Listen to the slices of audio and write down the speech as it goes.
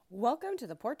Welcome to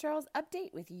the Port Charles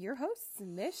Update with your hosts,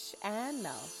 Mish and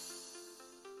Nelle.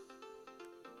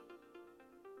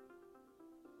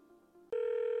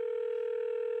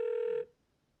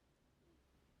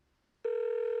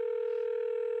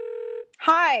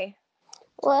 Hi.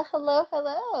 Well,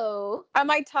 hello.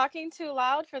 Am I talking too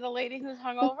loud for the lady who's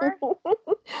hungover?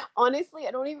 Honestly,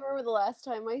 I don't even remember the last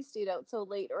time I stayed out so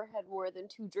late or had more than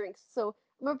 2 drinks. So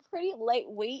I'm a pretty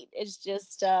lightweight. It's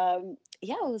just, it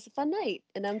was a fun night,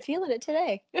 and I'm feeling it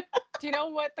today. Do you know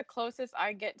what the closest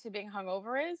I get to being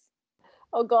hungover is?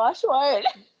 Oh gosh, what?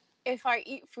 If I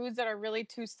eat foods that are really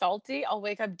too salty, I'll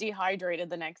wake up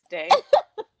dehydrated the next day.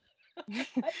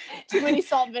 Too many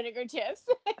salt and vinegar chips.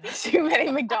 Too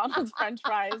many McDonald's French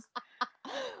fries.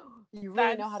 You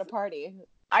really know how to party.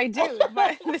 I do,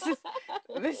 but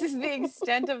this is the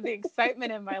extent of the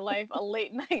excitement in my life, a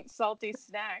late night salty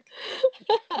snack.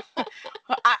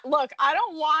 Look, I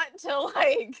don't want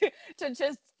to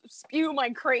just spew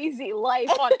my crazy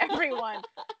life on everyone.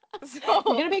 So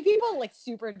you're gonna make people like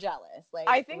super jealous. Like,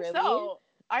 I think really? so.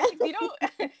 I think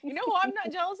you know who I'm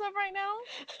not jealous of right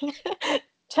now?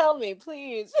 Tell me,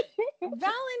 please.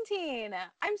 Valentine.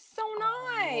 I'm so not.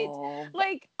 Oh.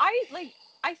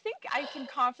 I think I can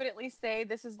confidently say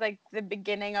this is like the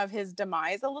beginning of his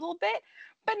demise a little bit,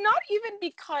 but not even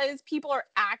because people are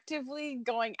actively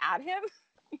going at him.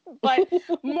 But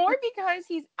more because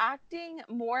he's acting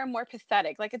more and more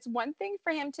pathetic. Like, it's one thing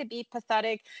for him to be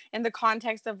pathetic in the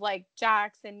context of like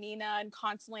Jax and Nina and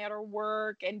constantly at her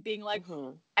work and being like,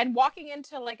 and walking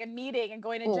into like a meeting and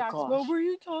going to Jax, what were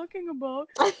you talking about?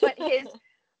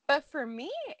 But for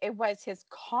me, it was his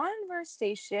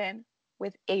conversation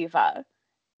with Ava.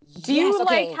 Do you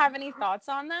have any thoughts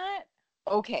on that?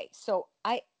 Okay, so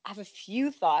I have a few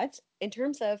thoughts in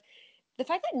terms of the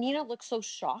fact that Nina looked so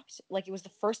shocked, like it was the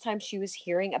first time she was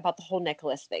hearing about the whole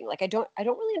Nicholas thing. Like I don't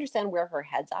really understand where her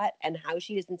head's at and how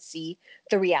she doesn't see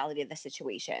the reality of the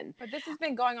situation. But this has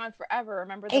been going on forever.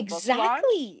 Remember the book launch?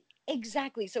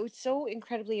 Exactly. So it's so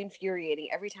incredibly infuriating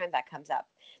every time that comes up.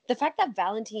 The fact that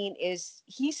Valentine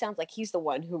he sounds like he's the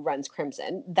one who runs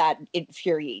Crimson, that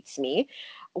infuriates me.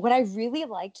 What I really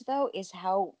liked though is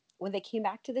how when they came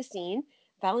back to the scene,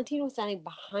 Valentine was standing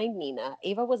behind Nina,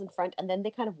 Ava was in front, and then they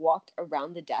kind of walked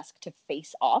around the desk to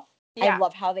face off. Yeah. I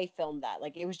love how they filmed that.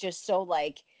 Like, it was just so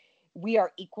like, we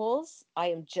are equals. I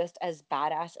am just as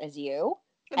badass as you.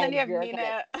 And then you have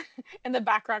Nina in the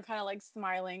background kind of like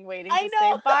smiling, waiting to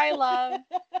say, bye, love.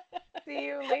 See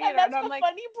you later. And that's the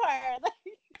funny part.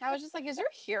 I was just like, is your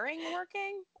hearing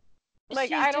working? Like,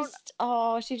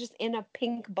 she's just in a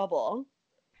pink bubble.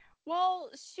 Well,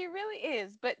 she really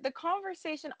is. But the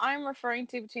conversation I'm referring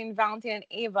to between Valentine and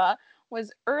Ava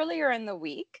was earlier in the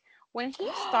week when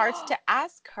he starts to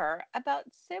ask her about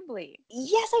Sibley.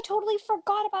 Yes, I totally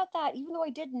forgot about that, even though I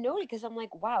did note it because I'm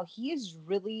like, wow, he's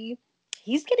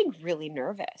getting really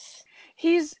nervous.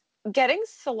 He's getting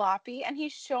sloppy and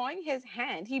he's showing his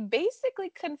hand. He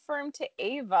basically confirmed to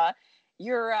Ava,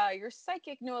 your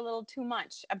psychic knew a little too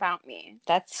much about me.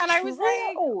 That's true. I was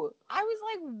like,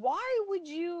 why would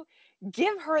you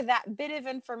give her that bit of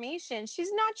information?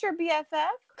 She's not your BFF,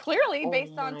 clearly,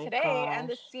 based on today and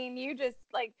the scene you just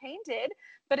like painted.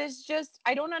 But it's just,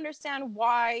 I don't understand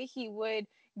why he would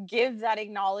give that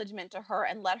acknowledgement to her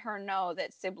and let her know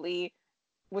that Sibley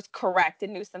was correct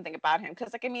and knew something about him.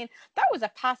 Because, like, I mean, that was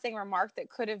a passing remark that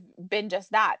could have been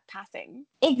just that, passing.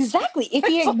 Exactly. If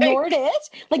he ignored it,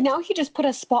 like, now he just put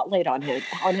a spotlight on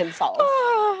himself.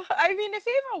 I mean, if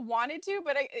Ava wanted to,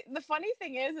 but the funny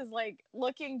thing is like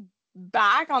looking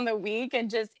back on the week and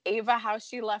just Ava, how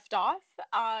she left off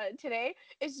today,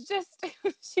 it's just,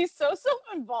 she's so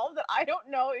self-involved that I don't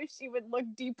know if she would look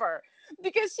deeper,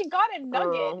 because she got a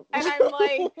nugget and I'm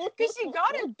like, because she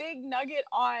got a big nugget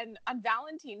on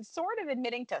Valentine sort of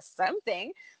admitting to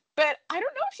something, but I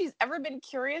don't know if she's ever been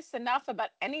curious enough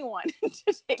about anyone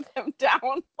to take them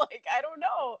down. Like, I don't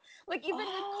know. Like, even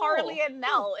with Carly and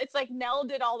Nelle, it's like Nelle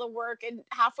did all the work and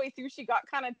halfway through she got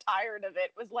kind of tired of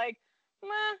it. Was like,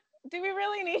 meh, do we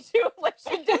really need to? Like,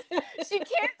 she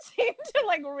can't seem to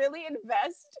like really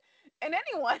invest in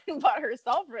anyone but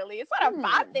herself, really. It's not a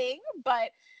bad thing,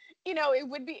 but you know, it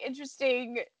would be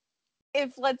interesting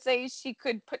if, let's say, she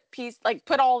could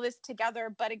put all this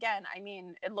together. But again, I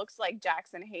mean, it looks like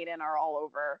Jax and Hayden are all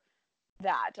over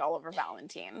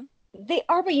Valentine. They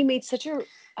are, but you made such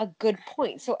a good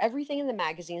point. So everything in the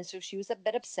magazine, so she was a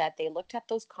bit upset. They looked at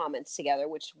those comments together,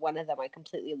 which one of them I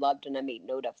completely loved and I made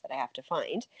note of that I have to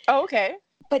find. Oh, okay.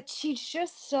 But she's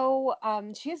just so,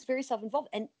 she is very self-involved.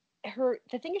 And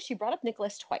the thing is, she brought up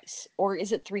Nicholas twice, or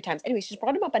is it 3 times? Anyway, she's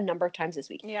brought him up a number of times this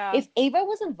week. Yeah. If Ava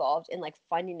was involved in like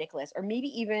finding Nicholas, or maybe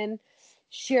even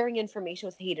sharing information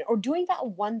with Hayden, or doing that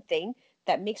one thing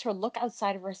that makes her look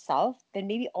outside of herself, then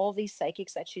maybe all these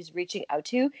psychics that she's reaching out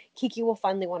to, Kiki will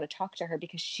finally want to talk to her,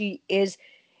 because she is,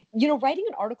 writing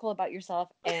an article about yourself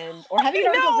or having an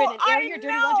article written and airing your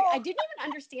dirty laundry. I didn't even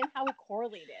understand how it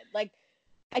correlated. Like,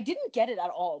 I didn't get it at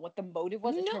all, what the motive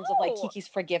was in terms of like Kiki's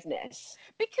forgiveness.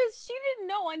 Because she didn't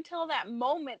know until that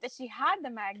moment that she had the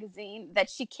magazine that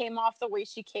she came off the way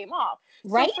she came off.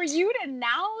 Right? So for you to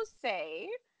now say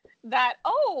that,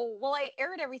 oh, well, I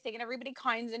aired everything and everybody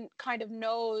kind of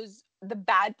knows the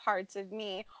bad parts of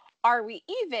me. Are we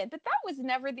even? But that was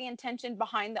never the intention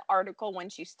behind the article when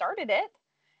she started it.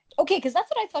 Okay, because that's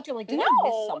what I thought. You're like, did I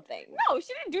miss something? No,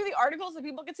 she didn't do the article so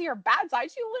people could see her bad side.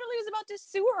 She literally was about to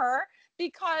sue her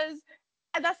because,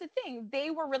 and that's the thing, they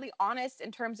were really honest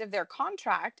in terms of their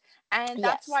contract. And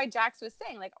that's why Jax was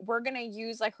saying, like, we're going to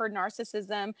use like her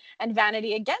narcissism and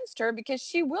vanity against her, because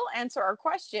she will answer our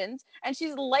questions and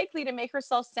she's likely to make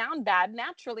herself sound bad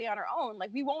naturally on her own.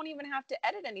 Like, we won't even have to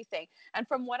edit anything. And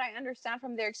from what I understand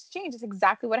from their exchange, it's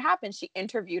exactly what happened. She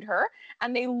interviewed her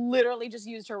and they literally just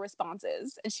used her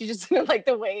responses, and she just didn't like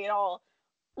the way it all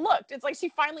looked. It's like she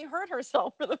finally heard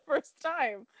herself for the first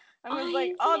time and was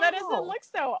like, oh, that doesn't look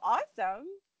so awesome.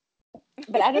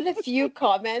 But out of the few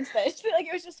comments that like,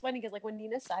 it was just funny because like when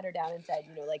Nina sat her down and said,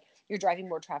 like, you're driving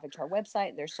more traffic to our website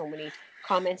and there's so many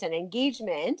comments and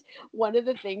engagement, one of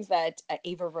the things that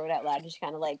Ava wrote out loud, and she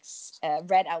kind of like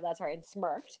read out loud, sorry, and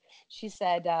smirked. She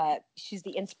said she's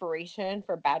the inspiration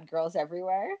for bad girls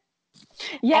everywhere.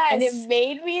 Yes. And it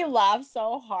made me laugh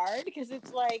so hard because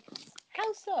it's like,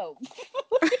 how so?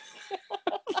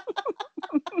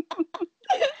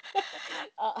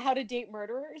 How to date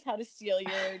murderers, how to steal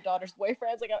your daughter's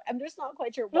boyfriends. Like, I'm just not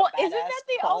quite sure what isn't that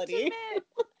the quality.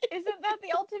 Isn't that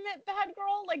the ultimate bad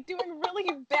girl? Like doing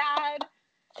really bad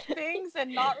things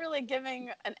and not really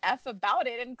giving an F about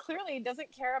it, and clearly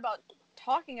doesn't care about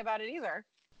talking about it either.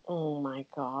 Oh my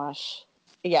gosh.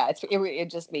 Yeah, it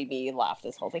just made me laugh,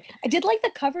 this whole thing. I did like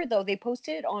the cover though. They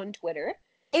posted it on Twitter.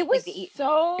 It was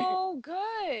so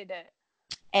good.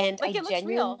 And like, it looks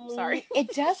real. Sorry. It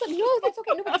does. No, that's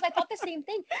okay. No, because I thought the same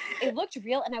thing. It looked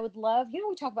real, and I would love, we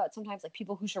talk about sometimes like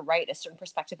people who should write a certain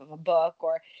perspective of a book,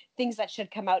 or things that should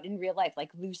come out in real life, like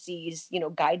Lucy's,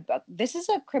 guidebook. This is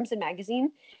a Crimson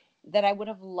magazine that I would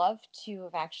have loved to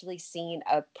have actually seen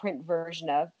a print version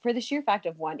of, for the sheer fact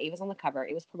of, one, Ava's on the cover.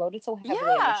 It was promoted so heavily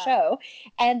on the show,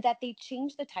 and that they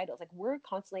changed the titles. Like, we're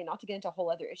constantly, not to get into a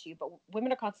whole other issue, but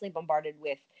women are constantly bombarded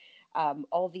with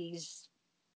all these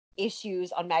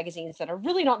issues on magazines that are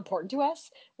really not important to us,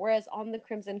 whereas on the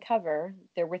Crimson cover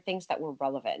there were things that were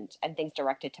relevant and things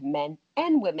directed to men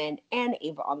and women, and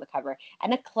Ava on the cover,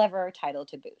 and a clever title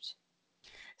to boot.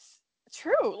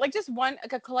 True. Like, just one,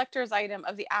 like a collector's item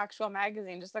of the actual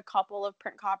magazine, just a couple of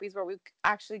print copies where we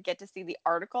actually get to see the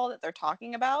article that they're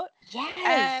talking about. Yes.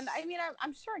 And I mean,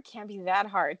 I'm sure it can't be that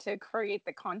hard to create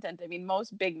the content. I mean,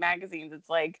 most big magazines, it's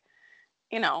like,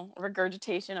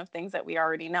 regurgitation of things that we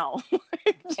already know.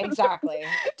 Exactly.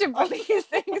 To put these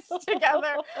things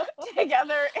together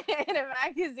in a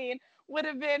magazine would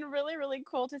have been really, really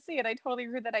cool to see. And I totally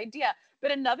agree with that idea.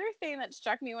 But another thing that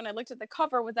struck me when I looked at the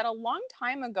cover was that a long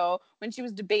time ago, when she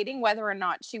was debating whether or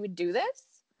not she would do this,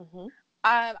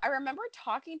 I remember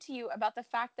talking to you about the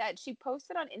fact that she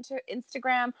posted on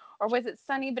Instagram, or was it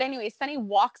Sunny? But anyway, Sunny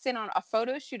walks in on a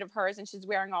photo shoot of hers and she's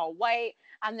wearing all white,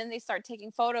 and then they start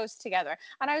taking photos together.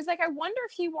 And I was like, I wonder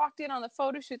if he walked in on the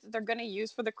photo shoot that they're going to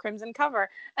use for the Crimson cover.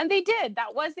 And they did.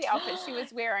 That was the outfit she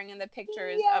was wearing in the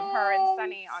pictures of her and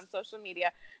Sunny on social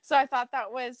media. So I thought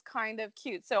that was kind of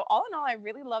cute. So all in all, I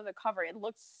really love the cover. It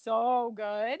looks so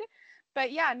good.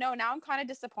 But yeah, no, now I'm kind of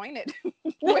disappointed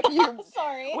when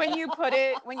you put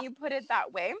it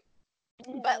that way.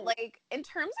 But like, in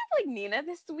terms of like Nina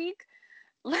this week,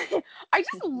 like, I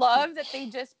just love that they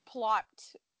just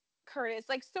plopped Curtis.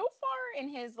 Like, so far in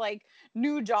his like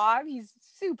new job, he's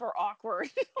super awkward.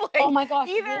 Like, oh my gosh,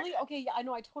 really? Okay, yeah, I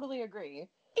know, I totally agree.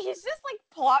 He's just like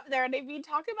plopped there, and if you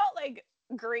talk about like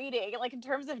grading, like in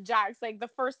terms of Jax, like the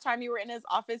first time you were in his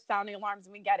office sounding alarms,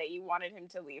 and we get it, you wanted him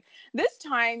to leave. This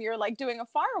time you're like doing a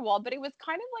firewall, but it was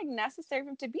kind of like necessary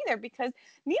for him to be there because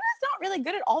Nina's not really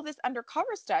good at all this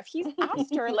undercover stuff. He's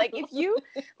asked her, like, if you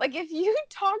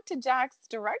talk to Jax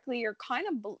directly, you're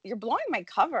blowing my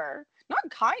cover. Not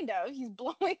kind of, he's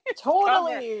blowing his cover,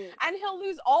 and he'll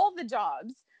lose all the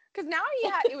jobs. Because now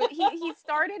he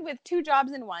started with 2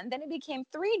 jobs in one, then it became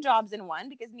 3 jobs in one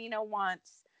because Nina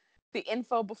wants the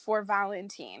info before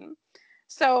Valentine.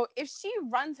 So if she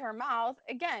runs her mouth,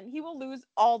 again, he will lose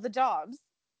all the jobs.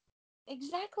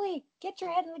 Exactly. Get your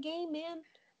head in the game, man.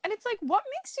 And it's like, what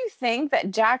makes you think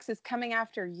that Jax is coming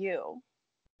after you?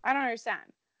 I don't understand.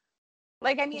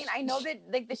 Like, I mean, I know that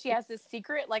like that she has this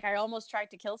secret, like I almost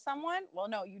tried to kill someone. Well,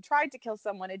 no, you tried to kill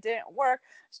someone. It didn't work.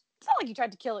 It's not like you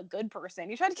tried to kill a good person.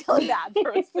 You tried to kill a bad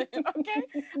person, okay?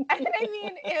 And I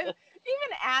mean, if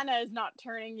even Anna is not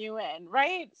turning you in,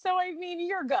 right? So I mean,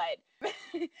 you're good.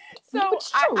 No, So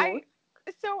it's true.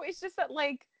 so it's just that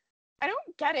like I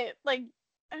don't get it. Like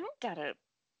I don't get it.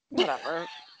 Whatever.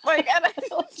 Like and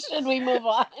Should we move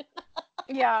on?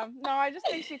 yeah, no, I just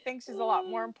think she thinks she's a lot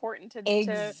more important to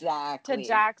Exactly.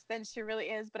 Jax than she really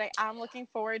is. But I am looking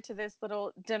forward to this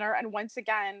little dinner. And once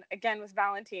again with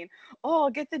Valentine, oh,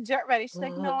 get the jet ready. She's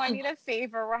like, no, I need a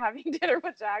favor. We're having dinner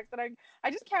with Jax. And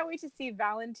I just can't wait to see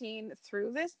Valentine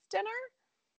through this dinner.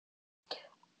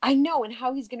 I know, and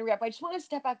how he's going to react. I just want to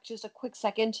step back just a quick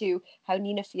second to how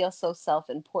Nina feels so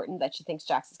self-important that she thinks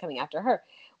Jax is coming after her,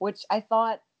 which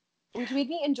made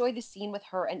me enjoy the scene with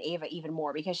her and Ava even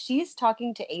more because she's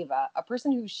talking to Ava, a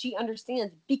person who she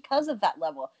understands because of that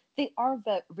level. They are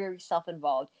very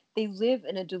self-involved. They live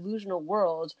in a delusional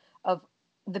world of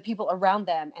the people around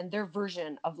them and their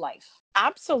version of life.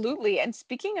 Absolutely. And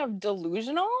speaking of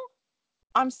delusional,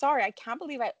 I'm sorry, I can't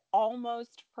believe I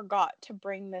almost forgot to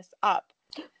bring this up.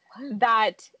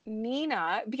 That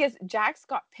Nina, because Jax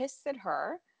got pissed at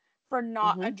her for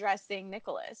not addressing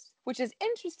Nicholas, which is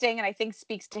interesting and I think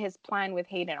speaks to his plan with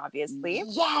Hayden, obviously.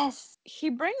 Yes. He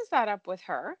brings that up with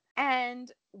her. And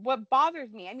what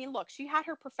bothers me, I mean, look, she had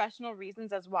her professional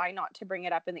reasons as why not to bring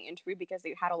it up in the interview because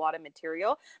they had a lot of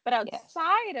material. But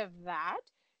outside of that,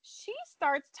 she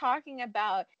starts talking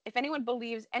about if anyone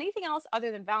believes anything else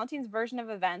other than Valentine's version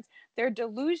of events, they're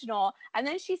delusional. And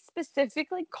then she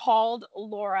specifically called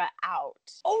Laura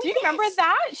out. Oh, do you remember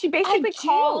that? She basically I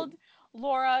called do.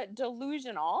 Laura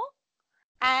delusional.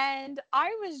 And I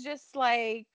was just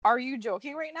like, are you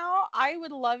joking right now? I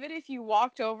would love it if you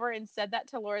walked over and said that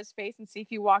to Laura's face and see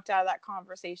if you walked out of that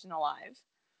conversation alive.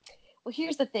 Well,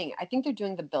 here's the thing. I think they're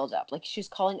doing the build up. Like she's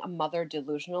calling a mother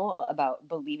delusional about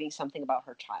believing something about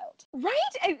her child.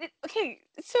 Right? Okay,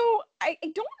 so I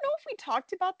don't know if we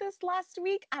talked about this last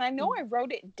week, and I know I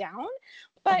wrote it down,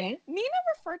 but Okay. Nina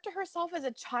referred to herself as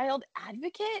a child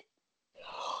advocate.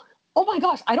 Oh my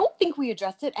gosh, I don't think we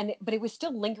addressed it, but it was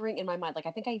still lingering in my mind. Like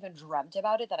I think I even dreamt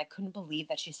about it that I couldn't believe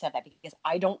that she said that because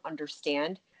I don't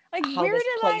understand Like, how where this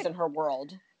did plays in her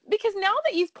world. because now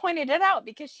that you've pointed it out,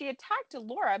 because she attacked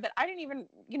Laura, but I didn't even,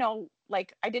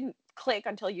 like I didn't click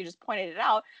until you just pointed it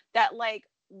out that like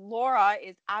Laura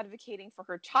is advocating for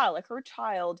her child, like her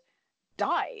child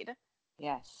died.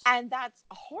 Yes. And that's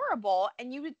horrible.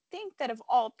 And you would think that of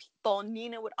all people,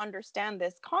 Nina would understand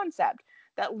this concept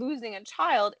that losing a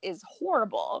child is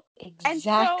horrible. And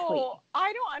Exactly. so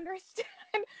I don't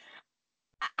understand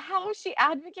how she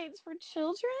advocates for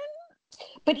children.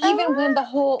 But even when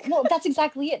well, that's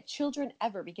exactly it. Children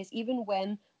ever, because even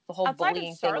when the whole Outside of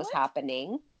bullying thing was Charlotte?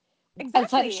 happening, outside of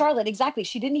Exactly. Charlotte, exactly,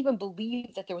 she didn't even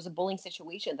believe that there was a bullying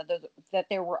situation, that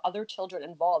there were other children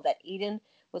involved, that Aiden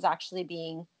was actually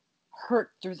being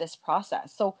hurt through this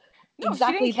process. So No, she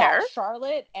exactly didn't care. that.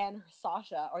 Charlotte and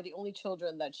Sasha are the only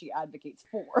children that she advocates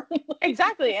for.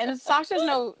 Exactly. And Sasha's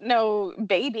no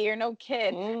baby or no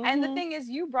kid. And the Mm-hmm. thing is,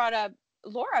 you brought up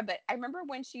Laura, but I remember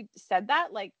when she said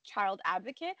that, like child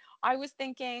advocate, I was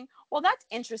thinking, well, that's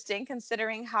interesting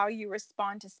considering how you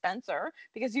respond to Spencer,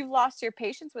 because you've lost your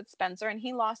patience with Spencer and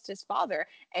he lost his father,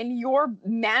 and your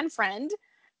man friend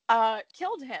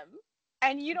killed him.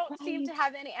 And you don't seem to Right.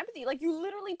 have any empathy. Like you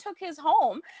literally took his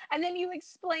home, and then you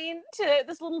explain to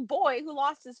this little boy who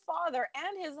lost his father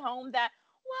and his home that,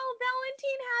 well,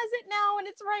 Valentine has it now and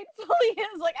it's rightfully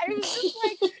his. Like, I was just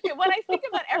like, when I think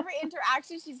about every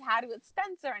interaction she's had with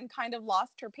Spencer and kind of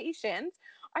lost her patience,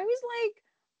 I was like,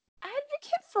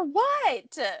 advocate for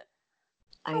what?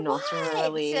 I For know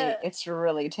what? it's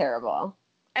really terrible.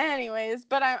 Anyways,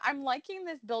 but I'm liking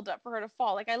this build up for her to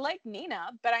fall. Like I like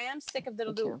Nina, but I am sick of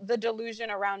Me too. the delusion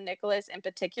around Nicholas in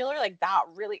particular. Like that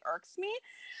really irks me.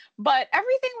 But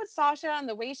everything with Sasha and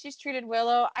the way she's treated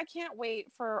Willow, I can't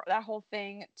wait for that whole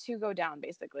thing to go down,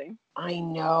 basically. I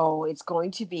know it's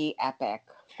going to be epic,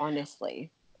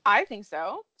 honestly. I think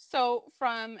so. So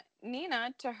from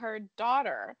Nina to her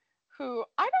daughter, who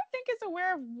I don't think is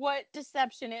aware of what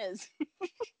deception is.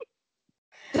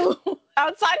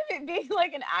 Outside of it being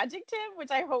like an adjective,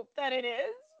 which I hope that it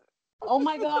is. Oh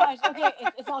my gosh. Okay,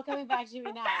 it's all coming back to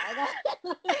me now.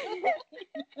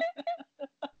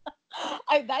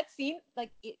 That scene,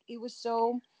 like it was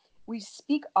so we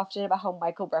speak often about how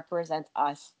Michael represents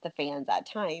us, the fans, at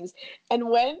times. And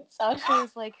when Sasha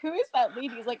was like, "Who is that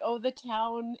lady?" He's like, "Oh, the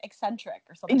town eccentric,"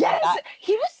 or something like Yes, that.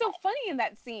 he was so funny in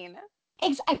that scene.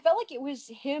 I felt like it was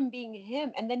him being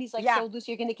him. And then he's like, Yeah. "So,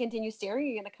 Lucy, you're going to continue staring?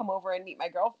 You're going to come over and meet my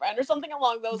girlfriend," or something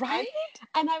along those Right? lines.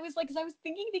 And I was like, because I was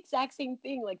thinking the exact same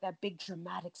thing, like that big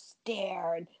dramatic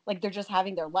stare. And like they're just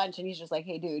having their lunch. And he's just like,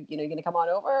 "Hey, dude, you're going to come on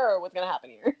over, or what's going to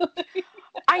happen here?"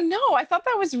 I know. I thought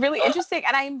that was really interesting.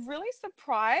 And I'm really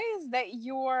surprised that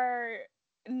you're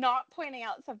not pointing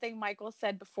out something Michael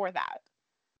said before that.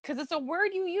 Because it's a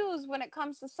word you use when it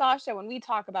comes to Sasha when we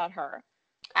talk about her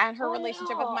and her Oh,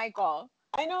 relationship with no. Michael.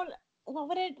 I know. Well,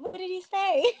 what did he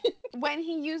say? When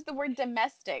he used the word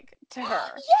domestic to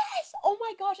her. Yes. Oh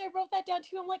my gosh, I wrote that down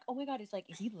too. I'm like, oh my god, it's like,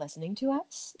 is he listening to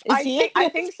us? Is he? I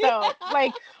think so.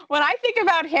 Like when I think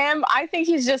about him, I think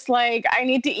he's just like, I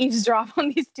need to eavesdrop on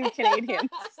these two Canadians.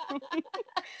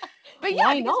 But yeah,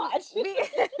 Why because not? we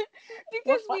We're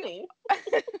because we funny.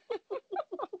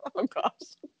 oh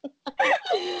gosh.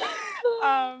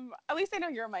 At least I know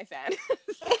you're my fan.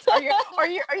 Or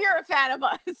you're a fan of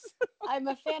us. I'm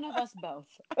a fan of us both.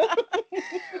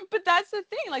 But that's the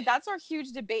thing, like that's our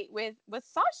huge debate with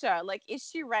Sasha. Like, is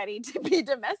she ready to be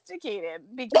domesticated?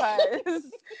 Because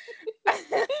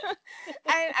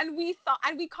and we thought,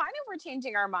 and we kind of were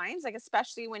changing our minds, like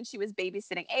especially when she was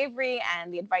babysitting Avery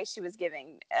and the advice she was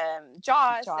giving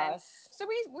Joss. And Joss. so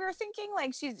we were thinking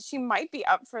like she might be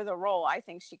up for the role. I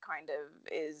think she kind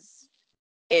of is.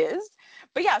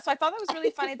 But yeah, so I thought that was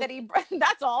really funny that he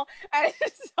that's all. And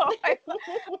so I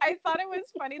thought it was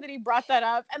funny that he brought that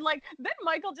up. And like then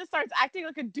Michael just starts acting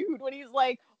like a dude when he's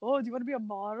like, "Oh, do you want to be a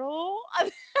model?" And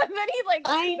then he like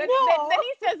I then know.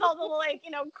 he says all the like,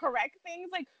 correct things,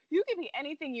 like you can be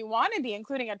anything you want to be,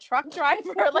 including a truck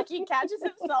driver. Like he catches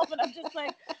himself, and I'm just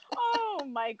like, "Oh,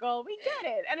 Michael, we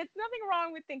get it." And it's nothing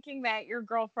wrong with thinking that your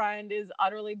girlfriend is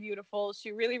utterly beautiful.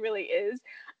 She really, really is.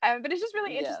 But it's just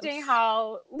really interesting Yes.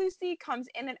 how Lucy comes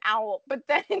in and out. But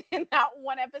then in that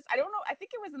one episode, I don't know, I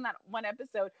think it was in that one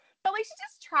episode, but like she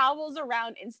just travels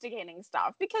around instigating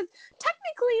stuff, because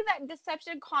technically that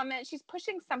deception comment, she's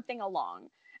pushing something along.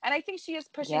 And I think she is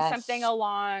pushing something Yes.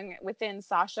 along within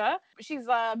Sasha. She's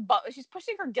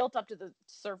pushing her guilt up to the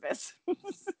surface.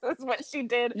 That's what she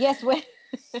did Yes.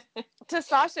 to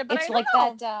Sasha. But I It's don't like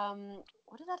know. that.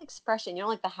 What is that expression?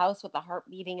 Like the house with the heart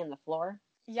beating in the floor.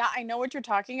 Yeah, I know what you're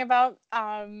talking about.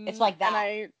 It's like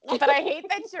that. But I hate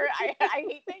that I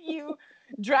hate that you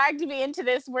dragged me into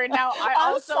this where now I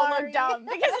I'm also look sorry. dumb,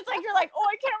 because it's like you're like, oh,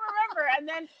 I can't remember, and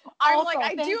then I'm Also, like, I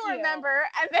do thank you. remember,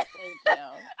 and then Thank you.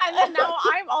 and then now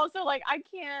I'm also like, I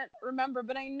can't remember,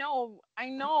 but I know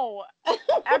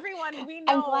everyone, we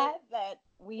know. I'm glad that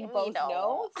we both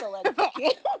know. So let's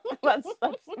Let's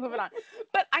move it on.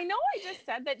 But I know I just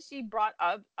said that she brought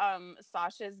up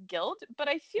Sasha's guilt, but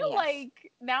I feel Yes.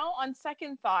 like now on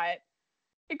second thought,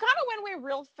 it kind of went away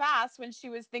real fast when she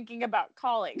was thinking about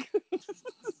calling.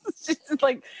 She's just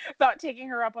like about taking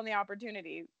her up on the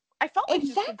opportunity. I felt like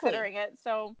she was considering it,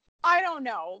 so I don't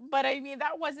know. But I mean,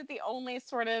 that wasn't the only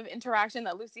sort of interaction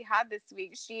that Lucy had this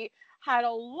week. She had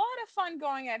a lot of fun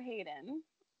going at Hayden.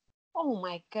 Oh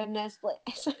my goodness.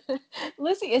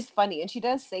 Lucy is funny, and she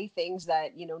does say things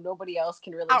that, nobody else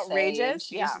can really say. And Outrageous,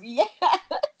 she yeah. just,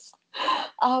 yes.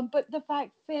 But the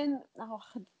fact Finn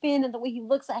and the way he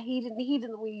looks at Hayden,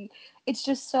 the way it's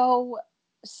just so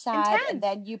sad. Intense. And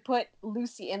then you put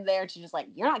Lucy in there, and she's just like,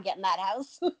 you're not getting that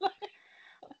house.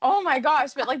 Oh my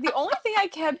gosh. But like the only thing I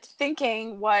kept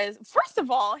thinking was, first of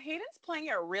all, Hayden's playing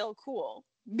it real cool,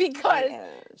 because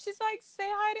she's like, say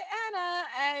hi to Anna.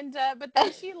 And but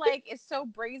then she like is so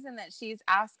brazen that she's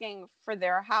asking for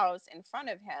their house in front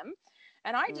of him.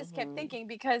 And I just kept thinking,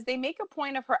 because they make a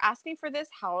point of her asking for this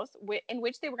house in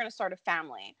which they were going to start a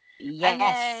family. Yes.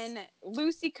 And then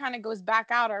Lucy kind of goes back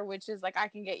at her, which is like, I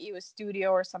can get you a studio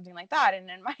or something like that. And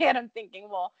in my head, I'm thinking,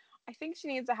 well, I think she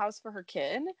needs a house for her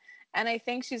kid. And I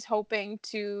think she's hoping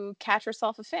to catch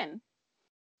herself a Finn.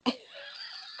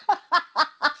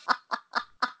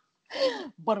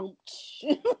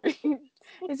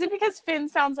 Is it because Finn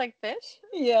sounds like fish?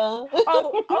 Yeah.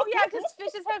 Oh yeah, because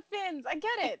fishes have fins. I get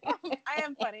it. I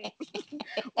am funny.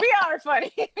 We are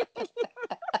funny.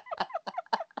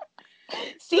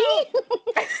 See?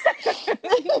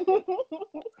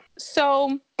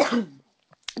 So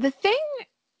the thing,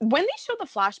 when they show the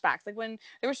flashbacks, like when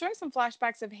they were showing some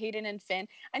flashbacks of Hayden and Finn,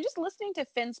 and just listening to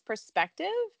Finn's perspective,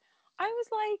 I was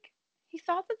like, he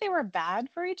thought that they were bad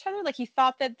for each other. Like he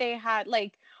thought that they had,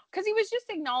 like, because he was just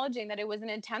acknowledging that it was an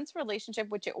intense relationship,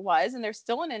 which it was, and there's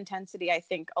still an intensity, I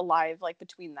think, alive, like,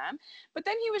 between them. But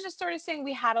then he was just sort of saying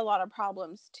we had a lot of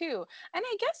problems too. And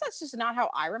I guess that's just not how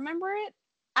I remember it.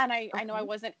 And I know I Okay.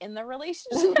 wasn't in the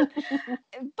relationship, but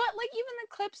like even the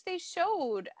clips they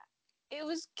showed, it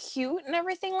was cute and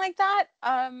everything like that.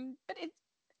 But it,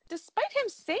 despite him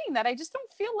saying that, I just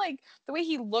don't feel like the way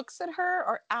he looks at her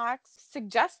or acts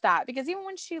suggests that, because even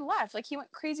when she left, like, he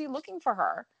went crazy looking for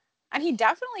her. And he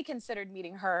definitely considered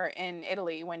meeting her in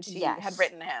Italy when she had Yes.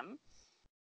 written him.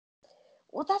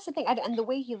 Well, that's the thing. And the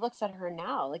way he looks at her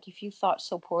now, like if you thought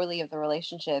so poorly of the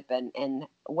relationship and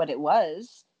what it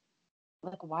was,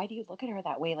 like why do you look at her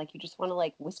that way? Like you just want to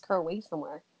like whisk her away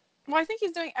somewhere. Well, I think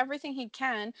he's doing everything he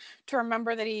can to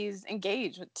remember that he's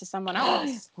engaged to someone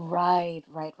else. Right.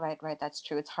 That's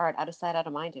true. It's hard. Out of sight, out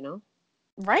of mind, you know?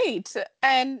 Right.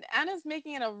 And Anna's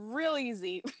making it a real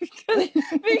easy because,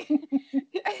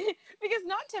 because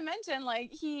not to mention,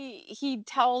 like, he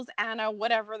tells Anna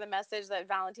whatever the message that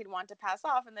Valentine wanted to pass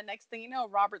off, and the next thing you know,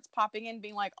 Robert's popping in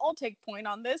being like, I'll take point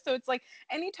on this. So it's like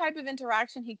any type of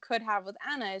interaction he could have with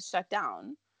Anna is shut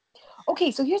down.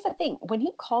 Okay, so here's the thing. When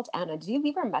he called Anna, did he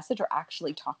leave her a message or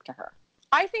actually talk to her?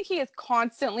 I think he is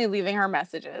constantly leaving her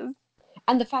messages.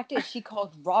 And the fact is, she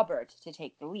called Robert to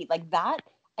take the lead. Like that,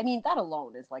 I mean, that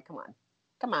alone is like, come on.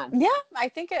 Come on. Yeah, I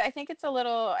think it's a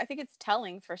little, I think it's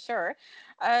telling for sure.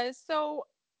 So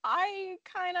I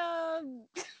kind of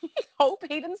hope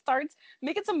Hayden starts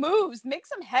making some moves, make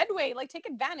some headway, like, take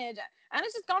advantage.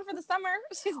 Anna's just gone for the summer.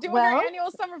 She's doing her Well,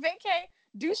 annual summer vacay.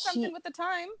 Do something she with the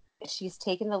time. she's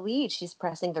taken the lead. She's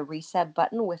pressing the reset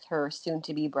button with her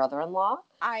soon-to-be brother-in-law,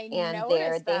 I and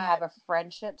noticed they have that. a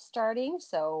friendship starting.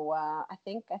 So I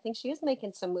think she is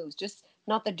making some moves, just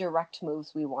not the direct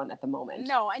moves we want at the moment.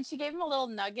 No, and she gave him a little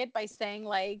nugget by saying,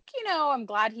 like, I'm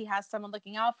glad he has someone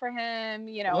looking out for him,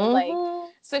 like, Mm-hmm.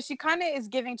 so she kind of is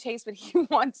giving Chase what he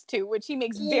wants to, which he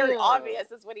makes very Yeah,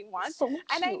 obvious is what he wants. so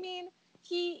And I cute. mean,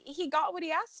 he got what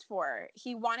he asked for.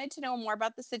 He wanted to know more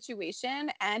about the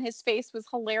situation, and his face was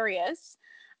hilarious.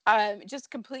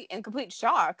 Just complete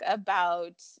shock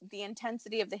about the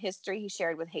intensity of the history he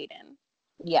shared with Hayden.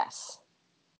 Yes.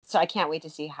 So I can't wait to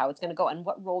see how it's going to go and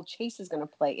what role Chase is going to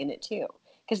play in it too.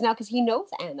 Because he knows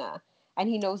Anna and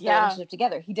he knows their Yeah. relationship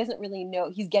together. He doesn't really know.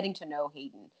 He's getting to know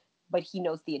Hayden, but he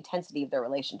knows the intensity of their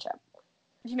relationship.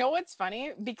 You know what's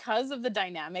funny? Because of the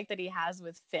dynamic that he has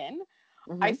with Finn,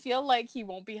 I Hmm. feel like he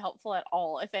won't be helpful at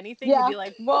all. If anything, he'd Yeah, be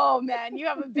like, "Whoa, man, you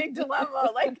have a big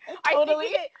dilemma." Like, totally.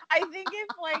 I think if,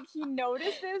 like, he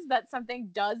notices that something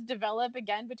does develop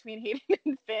again between Hayden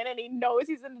and Finn, and he knows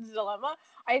he's in a dilemma,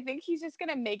 I think he's just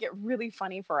gonna make it really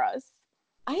funny for us.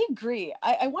 I agree.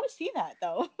 I want to see that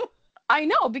though. I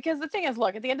know, because the thing is,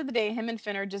 look, at the end of the day, him and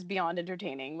Finn are just beyond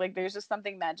entertaining. Like, there's just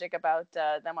something magic about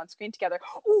them on screen together.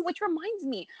 Oh, which reminds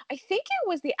me, I think it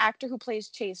was the actor who plays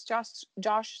Chase,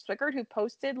 Josh Swickard, who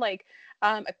posted, like,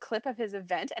 a clip of his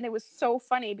event, and it was so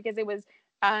funny because it was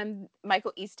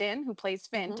Michael Easton, who plays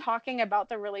Finn, Hmm. talking about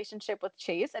the relationship with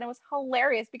Chase, and it was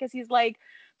hilarious because he's like,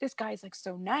 this guy's, like,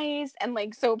 so nice, and,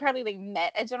 like, so apparently they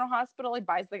met at General Hospital. He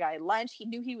buys the guy lunch. He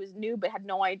knew he was new, but had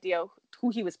no idea who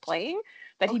he was playing,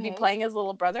 that he'd be Okay. playing his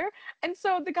little brother. And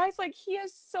so the guy's like, he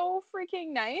is so freaking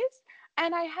nice.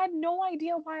 And I had no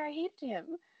idea why I hated him.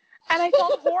 And I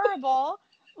felt horrible.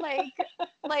 Like,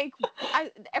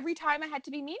 every time I had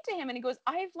to be mean to him. And he goes,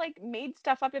 I've, like, made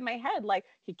stuff up in my head. Like,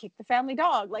 he kicked the family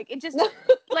dog. Like, it just,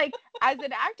 like, as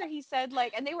an actor, he said,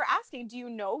 like, and they were asking, do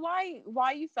you know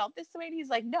why you felt this way? And he's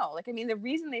like, no. Like, I mean, the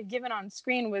reason they've given on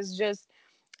screen was just,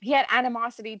 he had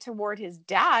animosity toward his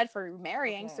dad for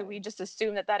marrying, so we Okay. just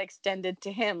assumed that extended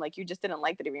to him. Like, you just didn't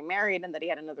like that he remarried and that he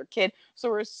had another kid. So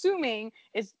we're assuming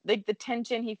is, like, the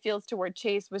tension he feels toward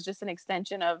Chase was just an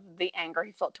extension of the anger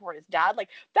he felt toward his dad. Like,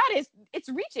 it's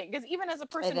reaching, because even as a It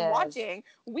person is. watching,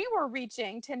 we were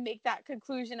reaching to make that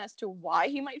conclusion as to why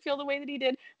he might feel the way that he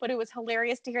did. But it was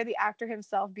hilarious to hear the actor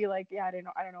himself be like, "Yeah, I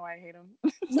don't know why I hate him."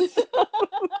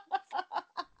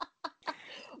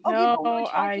 Okay, No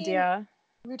but idea.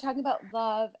 we were talking about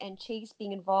love and Chase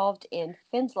being involved in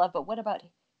Finn's love, but what about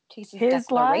Chase's His love.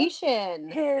 declaration?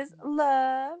 His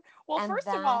love. Well, And first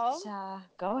of that, all,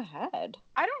 go ahead.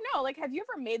 I don't know. Like, have you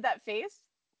ever made that face?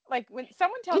 Like, when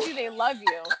someone tells you they love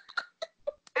you,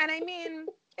 and I mean,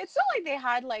 it's not like they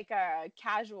had, like, a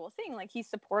casual thing. Like, he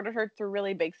supported her through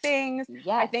really big things.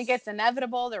 I think Yes. it's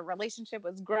inevitable. Their relationship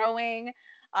was growing.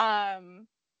 Um,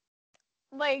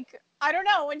 like, I don't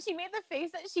know. When she made the face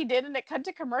that she did and it cut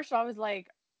to commercial, I was like,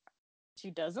 she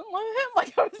doesn't love him.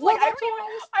 Like, I was like, Well, that's what I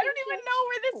was I don't even thinking know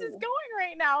where this is too. going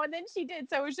right now. And then she did.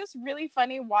 So it was just really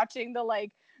funny watching the,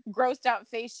 like, grossed out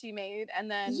face she made, and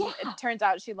then Yeah. it turns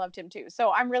out she loved him too.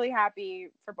 So I'm really happy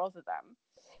for both of them.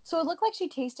 So it looked like she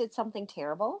tasted something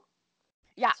terrible.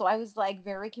 Yeah. So I was like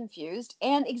very confused.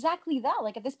 And exactly that.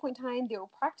 Like at this point in time, they were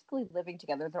practically living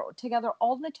together. They're together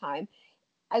all the time.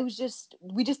 We just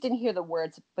didn't hear the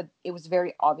words, but it was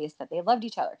very obvious that they loved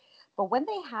each other. But when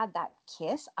they had that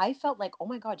kiss, I felt like, oh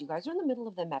my God, you guys are in the middle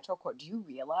of the Metro Court. Do you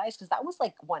realize? Because that was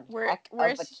like one heck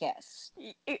of a kiss.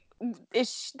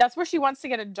 That's where she wants to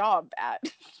get a job at.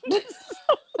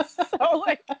 So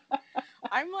like,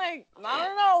 I'm like, I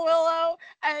don't know, Willow.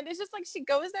 And it's just like she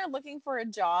goes there looking for a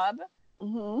job,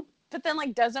 but then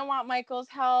like doesn't want Michael's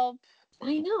help.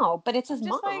 I know, but it's his I'm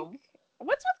just mom. like,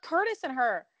 what's with Curtis and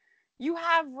her? You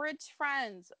have rich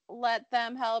friends. Let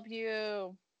them help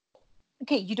you.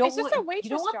 Okay, It's just a you don't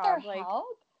waitress want their job. Like, help?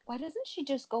 Why doesn't she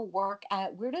just go work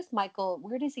at where does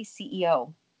he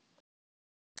CEO?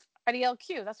 at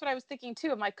ELQ. That's what I was thinking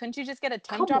too. I'm like, couldn't you just get a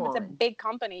temp Come job? It's a on. big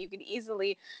company. You could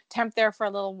easily temp there for a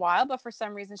little while. But for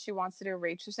some reason, she wants to do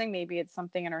waitressing. Maybe it's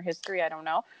something in her history. I don't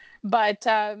know. But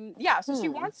yeah, so she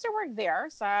wants to work there.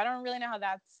 So I don't really know how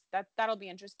that'll be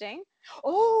interesting.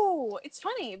 Oh, it's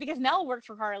funny because Nelle worked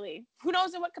for Carly. Who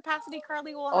knows in what capacity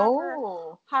Carly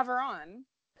will have her on,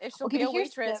 if she'll Okay, be but a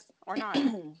here's waitress or not.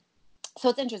 So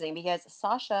it's interesting because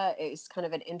Sasha is kind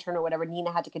of an intern or whatever.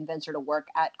 Nina had to convince her to work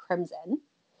at Crimson.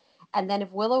 And then if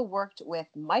Willow worked with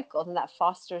Michael, then that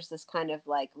fosters this kind of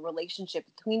like relationship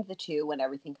between the two when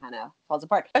everything kind of falls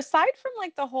apart. Aside from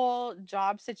like the whole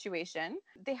job situation,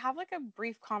 they have like a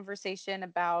brief conversation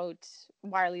about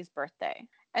Wiley's birthday.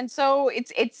 And so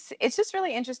it's just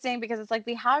really interesting because it's like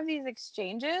we have these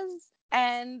exchanges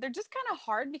and they're just kind of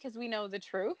hard because we know the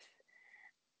truth.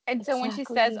 And so when she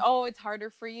says, Exactly. "Oh, it's harder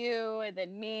for you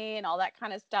than me," and all that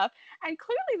kind of stuff, and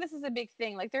clearly this is a big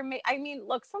thing. Like I mean,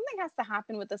 look, something has to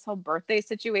happen with this whole birthday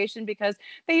situation because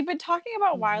they've been talking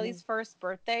about Wiley's first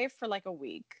birthday for like a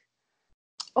week.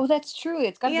 Oh, that's true.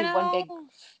 It's got to You be one know, big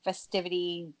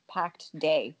festivity packed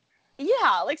day.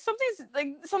 yeah, like something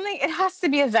it has to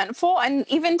be eventful. And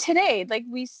even today, like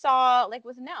we saw like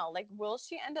with Nelle, like will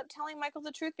she end up telling Michael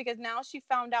the truth because now she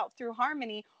found out through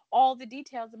Harmony all the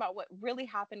details about what really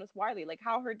happened with Wiley, like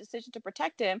how her decision to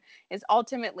protect him is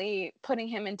ultimately putting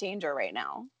him in danger right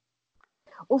now.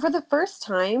 Well, for the first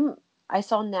time I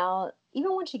saw Nell,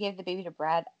 even when she gave the baby to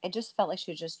Brad, I just felt like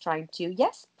she was just trying to,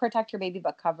 yes, protect her baby,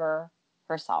 but cover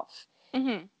herself.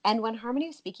 Mm-hmm. And when Harmony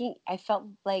was speaking, I felt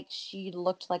like she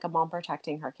looked like a mom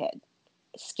protecting her kid,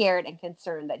 scared and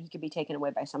concerned that he could be taken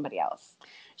away by somebody else.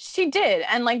 She did.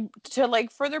 And like to like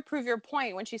further prove your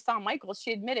point, when she saw Michael,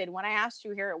 she admitted, when I asked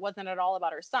you here, it wasn't at all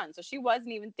about her son. So she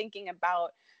wasn't even thinking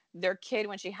about their kid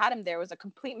when she had him there. It was a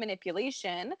complete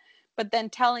manipulation, but then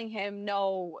telling him,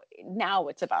 no, now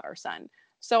it's about our son.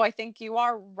 So I think you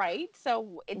are right.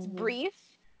 So it's brief,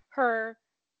 her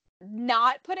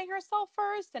not putting herself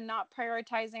first and not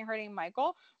prioritizing hurting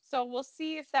Michael. So we'll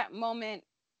see if that moment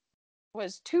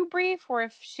was too brief or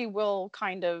if she will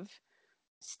kind of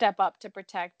step up to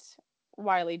protect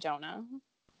Wiley Jonah.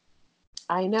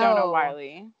 I Jonah know.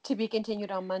 Wiley. To be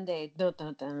continued on Monday. Dun,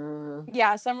 dun, dun.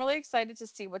 Yeah, so I'm really excited to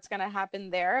see what's going to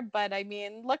happen there. But I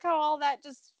mean, look how all that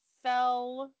just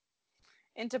fell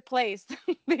into place.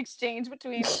 The exchange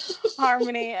between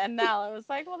Harmony and Nelle. It was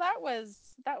like, well, that was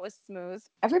smooth.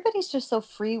 Everybody's just so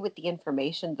free with the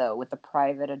information, though, with the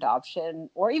private adoption,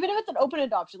 or even if it's an open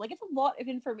adoption. Like, it's a lot of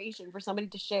information for somebody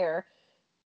to share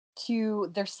to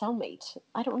their cellmate.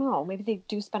 I don't know. Maybe they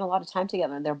do spend a lot of time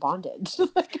together and they're bonded.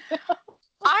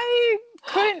 I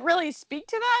couldn't really speak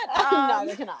to that.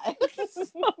 Neither can I.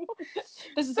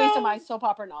 This is based on my soap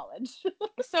opera knowledge.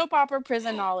 Soap opera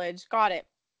prison knowledge. Got it.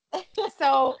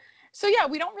 So yeah,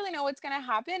 we don't really know what's gonna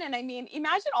happen. And I mean,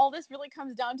 imagine all this really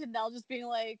comes down to Nelle just being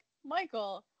like,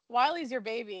 Michael, Wiley's your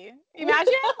baby.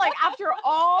 Imagine like after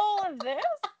all of this,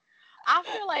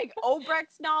 after like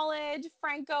Obrecht's knowledge,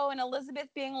 Franco and Elizabeth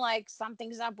being like,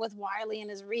 something's up with Wiley and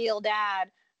his real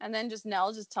dad, and then just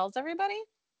Nelle just tells everybody.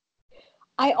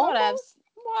 I Whatevs.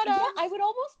 Yeah, I would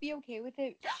almost be okay with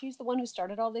it. She's the one who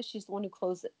started all this. She's the one who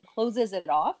closes it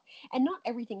off. And not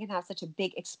everything can have such a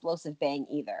big explosive bang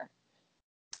either.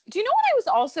 Do you know what I was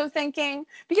also thinking?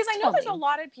 Because I know Tell there's me. a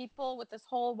lot of people with this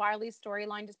whole Wiley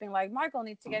storyline just being like, Michael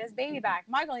needs to get his baby back.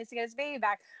 Michael needs to get his baby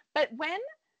back. But when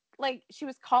like she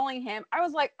was calling him, I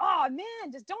was like, oh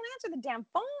man, just don't answer the damn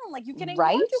phone. Like you can ignore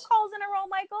Right? 2 calls in a row,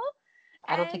 Michael.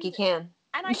 I don't think he can.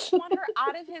 And I just want her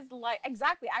out of his life.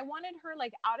 Exactly. I wanted her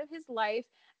like out of his life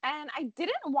And I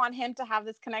didn't want him to have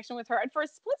this connection with her. And for a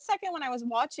split second when I was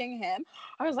watching him,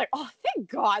 I was like, oh, thank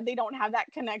God they don't have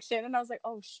that connection. And I was like,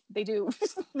 oh, they do.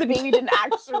 the baby didn't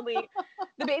actually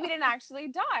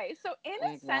die. So in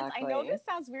a sense, I know this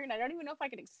sounds weird and I don't even know if I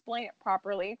can explain it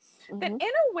properly, that in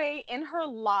a way, in her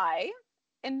lie,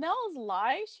 in Nelle's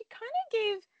lie, she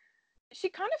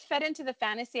kind of fed into the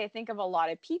fantasy, I think, of a lot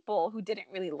of people who didn't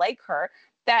really like her,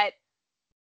 that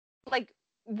like,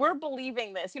 we're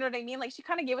believing this, you know what I mean? Like, she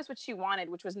kind of gave us what she wanted,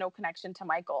 which was no connection to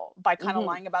Michael, by kind of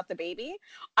lying about the baby.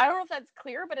 I don't know if that's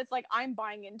clear, but it's like, I'm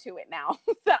buying into it now.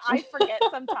 That I forget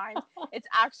sometimes it's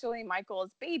actually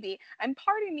Michael's baby. And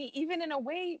part of me, even in a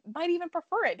way, might even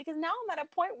prefer it, because now I'm at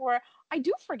a point where I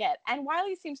do forget. And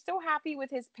Wiley seems so happy with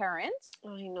his parents.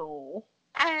 I know.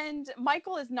 And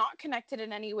Michael is not connected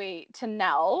in any way to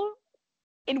Nelle,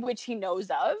 in which he knows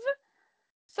of.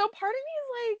 So part of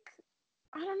me is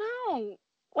like, I don't know.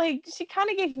 Like, she kind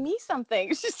of gave me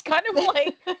something. She's kind of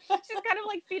like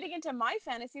feeding into my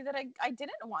fantasy that I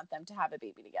didn't want them to have a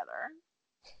baby together.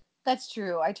 That's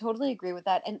true. I totally agree with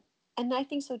that. And I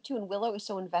think so too. And Willow is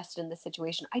so invested in the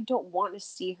situation. I don't want to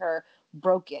see her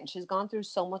broken. She's gone through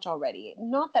so much already.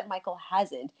 Not that Michael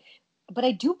hasn't, but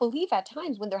I do believe at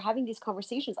times when they're having these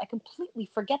conversations, I completely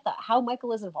forget that how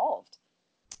Michael is involved.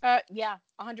 Yeah,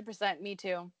 100%. Me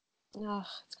too. Ugh,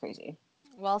 it's crazy.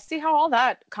 Well, see how all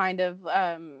that kind of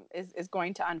is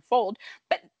going to unfold.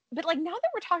 But like, now that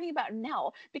we're talking about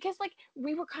Nelle, because like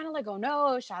we were kind of like, oh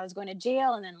no, Shiloh's going to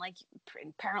jail, and then like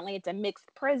apparently it's a mixed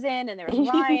prison, and there's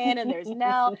Ryan and there's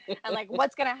Nelle, and like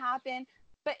what's gonna happen?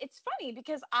 But it's funny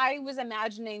because I was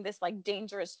imagining this like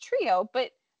dangerous trio,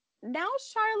 but now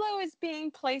Shiloh is being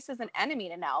placed as an enemy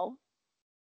to Nelle.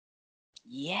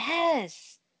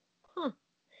 Yes. Huh.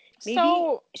 Maybe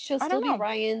So she'll I still don't be know.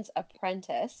 Ryan's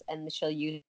apprentice and she'll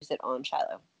use it on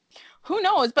Shiloh. Who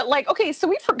knows? But like, okay, so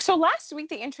last week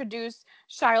they introduced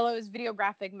Shiloh's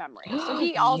videographic memory. So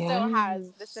he also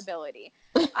has this Yes. ability.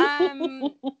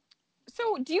 Um,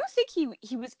 so do you think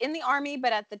he was in the army,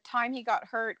 but at the time he got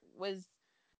hurt was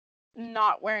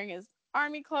not wearing his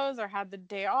army clothes or had the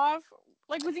day off?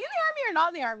 Like, was he in the army or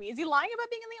not in the army? Is he lying about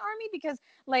being in the army? Because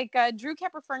like Drew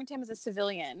kept referring to him as a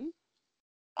civilian.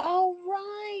 Oh,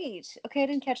 right. Okay, I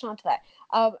didn't catch on to that.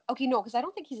 Okay, no, because I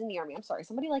don't think he's in the army. I'm sorry.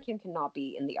 Somebody like him cannot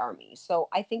be in the army. So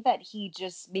I think that he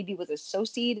just maybe was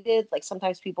associated. Like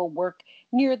sometimes people work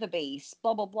near the base,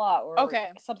 blah, blah, blah, or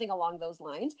Okay. something along those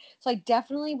lines. So I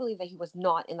definitely believe that he was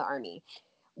not in the army.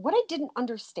 What I didn't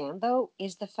understand, though,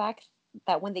 is the fact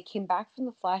that when they came back from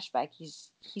the flashback,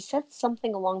 he said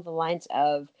something along the lines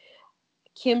of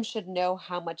Kim should know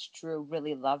how much Drew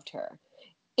really loved her.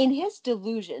 In his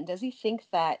delusion, does he think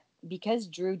that because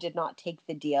Drew did not take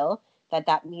the deal, that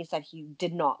that means that he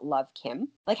did not love Kim?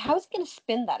 Like, how is he going to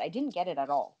spin that? I didn't get it at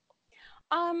all.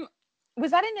 Um,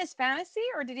 was that in his fantasy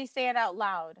or did he say it out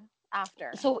loud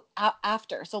after? So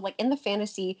after, so like in the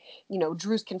fantasy,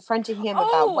 Drew's confronting him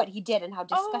about what Oh, he did and how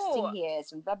disgusting oh, he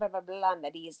is and blah blah blah blah, and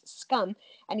that he is scum.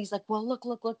 And he's like, "Well, look,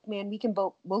 man, we can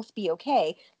both be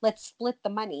okay. Let's split the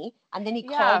money." And then he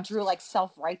called yeah. Drew like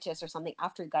self righteous or something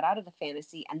after he got out of the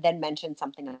fantasy, and then mentioned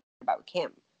something about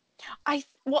Kim.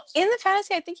 Well, in the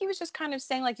fantasy, I think he was just kind of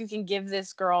saying like you can give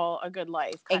this girl a good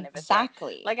life, kind of a thing.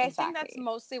 Exactly, Like I think that's exactly.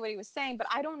 mostly what he was saying, but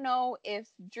I don't know if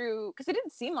Drew, because it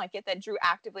didn't seem like it that Drew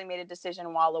actively made a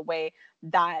decision while away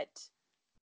that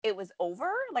it was over.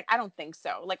 Like I don't think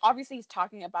so. Like obviously he's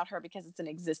talking about her because it's an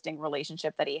existing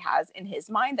relationship that he has in his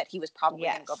mind that he was probably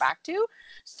going to go Yes. back to.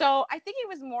 So I think it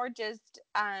was more just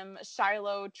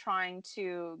Shiloh trying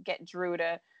to get Drew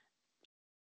to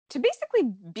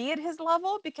basically be at his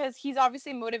level, because he's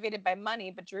obviously motivated by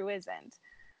money, but Drew isn't.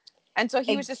 And so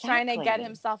he was just trying to get Exactly.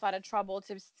 himself out of trouble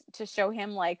to show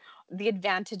him like the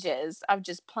advantages of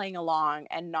just playing along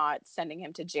and not sending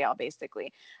him to jail,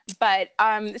 basically. But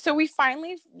so we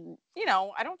finally,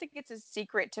 I don't think it's a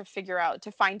secret to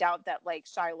find out that like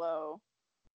Shiloh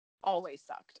always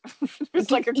sucked. It's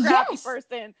like a crappy Yes.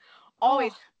 person,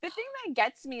 always. Oh, The thing that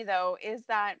gets me though is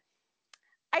that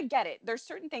I get it. There's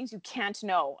certain things you can't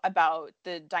know about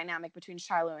the dynamic between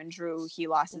Shiloh and Drew. He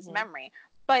lost his mhm. memory,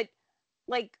 but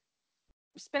like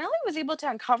Spinelli was able to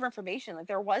uncover information. Like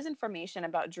there was information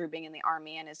about Drew being in the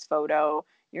army and his photo.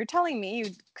 You're telling me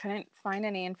you couldn't find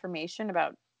any information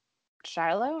about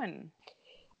Shiloh and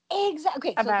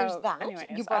Exactly. Okay, so there's about, that. You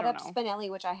anyways, I brought don't up know. Spinelli,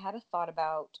 which I had a thought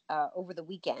about over the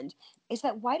weekend. Is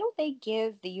that why don't they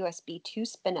give the USB to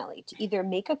Spinelli to either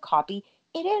make a copy?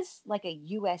 It is like a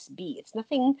USB. It's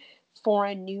nothing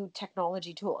foreign new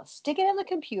technology tool. Stick it in the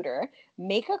computer,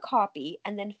 make a copy,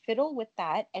 and then fiddle with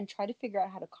that and try to figure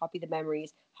out how to copy the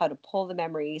memories, how to pull the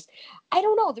memories. I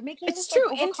don't know. They're making It's this like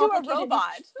true, into a overcomplicated.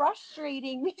 robot. It's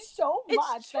frustrating me so It's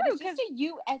much that true, it's just a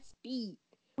USB.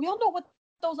 We all know what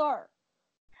those are.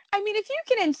 I mean, if you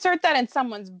can insert that in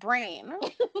someone's brain,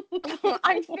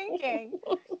 I'm thinking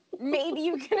maybe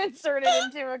you can insert it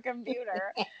into a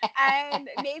computer, and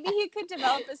maybe he could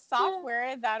develop a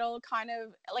software that'll kind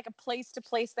of like a place to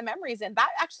place the memories in. That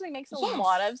actually makes a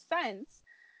lot of sense.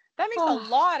 That makes a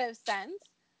lot of sense.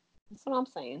 That's what I'm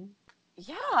saying.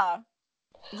 Yeah.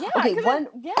 Yeah. Okay,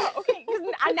 Okay. Because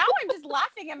now I'm just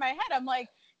laughing in my head. I'm like,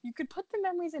 you could put the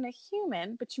memories in a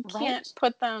human, but you can't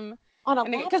put them on a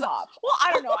laptop. Well,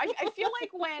 I don't know. I feel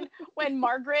like when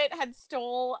Margaret had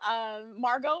stole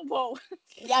Margot. Whoa.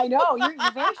 Yeah, I know. You're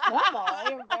very formal.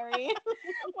 You're very.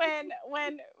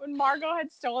 when Margot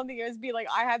had stolen the USB, like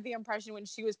I had the impression when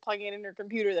she was plugging it in her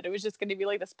computer that it was just going to be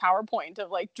like this PowerPoint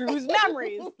of like Drew's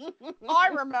memories. I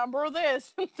remember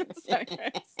this.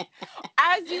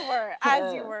 As you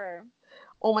were.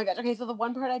 Oh my gosh. Okay, so the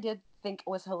one part I did think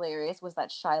was hilarious was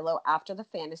that Shiloh, after the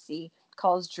fantasy,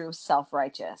 calls Drew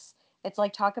self-righteous. It's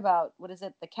like, talk about, what is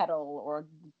it, the kettle or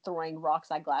throwing rocks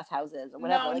at glass houses or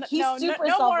whatever. No, like he's super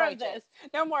no more of self-righteous. this.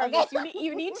 No more of this.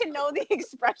 You need to know the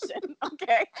expression,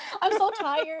 okay? I'm so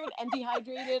tired and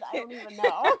dehydrated. I don't even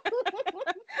know.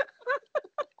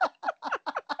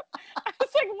 I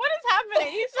was like, what is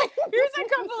happening? Here's a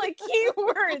couple of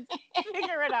keywords.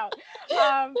 Figure it out.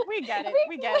 We get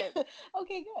it.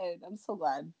 Okay, good. I'm so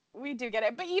glad. We do get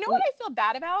it. But you know what I feel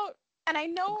bad about? And I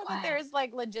know that there's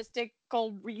like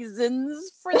logistical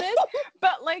reasons for this,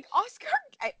 but like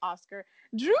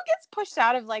Drew gets pushed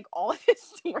out of like all of his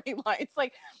storylines.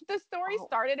 Like the story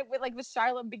started with like the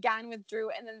Shiloh began with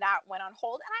Drew, and then that went on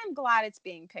hold. And I'm glad it's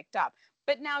being picked up.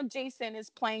 But now Jason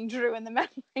is playing Drew in the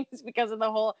memories because of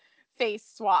the whole face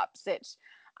swap sitch.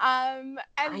 And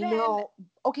I know.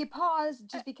 Okay, pause.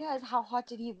 Just because, how hot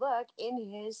did he look in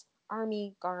his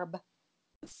army garb?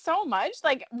 So much.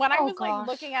 Like when I was like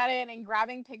looking at it and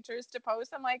grabbing pictures to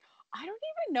post, I'm like, I don't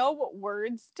even know what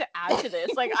words to add to this.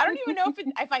 Like I don't even know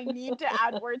if I need to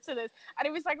add words to this. And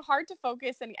it was like hard to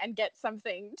focus and get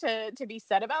something to be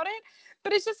said about it.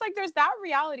 But it's just like there's that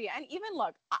reality. And even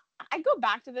look, I go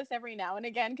back to this every now and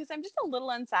again because I'm just a little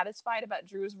unsatisfied about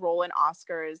Drew's role in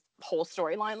Oscar's whole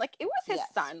storyline. Like it was his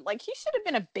son. Like he should have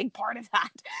been a big part of that.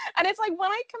 And it's like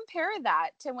when I compare that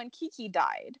to when Kiki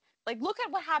died, like look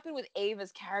at what happened with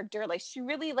Ava's character. Like she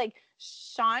really like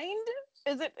shined.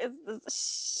 Is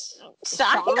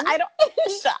shined? I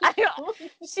don't.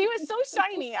 She was so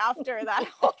shiny after that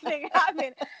whole thing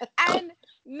happened, and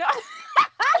no,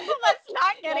 let's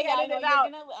not getting edited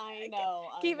out. I know.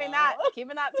 Keeping that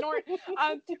snort.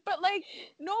 But like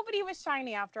nobody was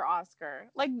shiny after Oscar.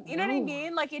 Like you know what I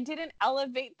mean? Like it didn't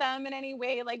elevate them in any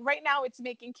way. Like right now it's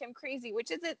making Kim crazy, which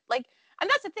isn't like. And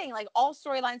that's the thing, like all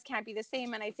storylines can't be the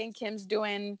same. And I think Kim's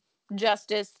doing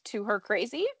justice to her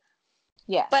crazy.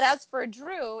 Yes. But as for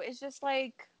Drew, it's just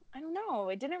like, I don't know.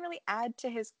 It didn't really add to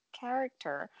his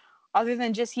character other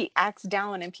than just he acts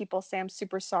down and people say I'm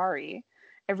super sorry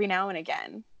every now and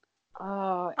again.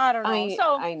 Oh, I don't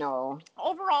know. I know.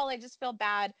 Overall, I just feel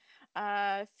bad.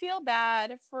 Feel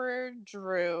bad for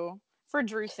Drew. For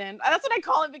Drewson. That's what I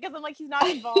call it because I'm like, he's not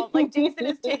involved. Like Jason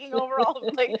is taking over all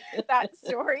of like that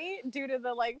story due to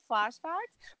the like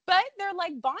flashbacks. But they're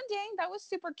like bonding. That was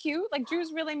super cute. Like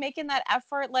Drew's really making that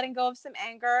effort, letting go of some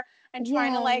anger and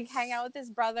trying to like hang out with his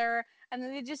brother. And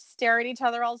then they just stare at each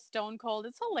other all stone cold.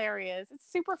 It's hilarious. It's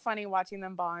super funny watching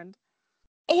them bond.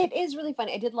 It is really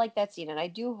funny. I did like that scene, and I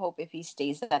do hope if he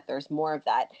stays that there's more of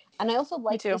that. And I also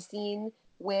like the scene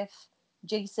with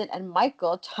Jason and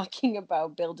Michael talking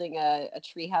about building a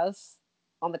treehouse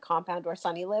on the compound where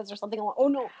Sonny lives or something. Oh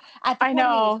no, at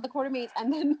the Quartermaines.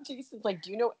 And then Jason's like,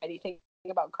 "Do you know anything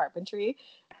about carpentry?"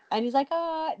 And he's like,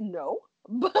 no."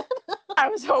 But I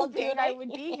was hoping I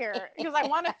would be here because I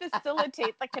want to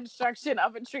facilitate the construction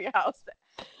of a treehouse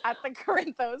at the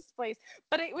Corinthos place.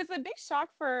 But it was a big shock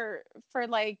for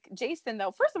like Jason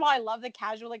though. First of all, I love the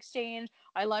casual exchange.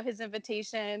 I love his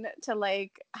invitation to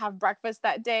like have breakfast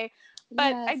that day.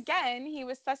 But again, he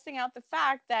was sussing out the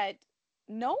fact that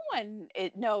no one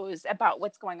knows about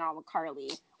what's going on with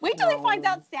Carly. Wait till he finds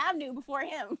out Sam knew before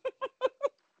him.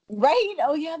 Right?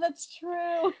 Oh yeah, that's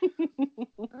true.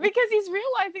 Because he's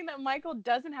realizing that Michael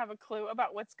doesn't have a clue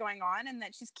about what's going on and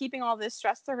that she's keeping all this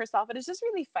stress to herself. And it's just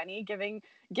really funny given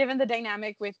the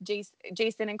dynamic with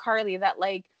Jason and Carly that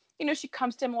like, you know, she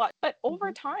comes to him a lot. But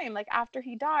over time, like after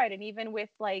he died and even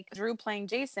with like Drew playing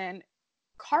Jason,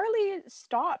 Carly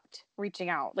stopped reaching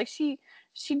out. Like she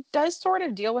she does sort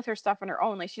of deal with her stuff on her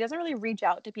own. Like, she doesn't really reach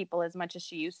out to people as much as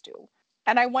she used to.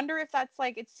 And I wonder if that's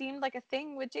like, it seemed like a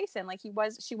thing with Jason. Like,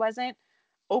 she wasn't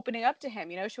opening up to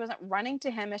him, she wasn't running to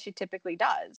him as she typically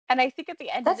does. And I think at the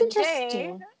end of That's the day,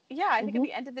 interesting. I think at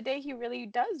the end of the day, he really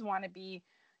does want to be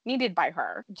needed by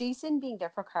her. Jason being there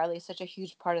for Carly is such a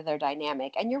huge part of their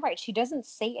dynamic. And you're right, she doesn't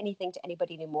say anything to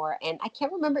anybody anymore. And I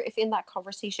can't remember if in that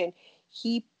conversation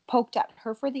he poked at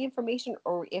her for the information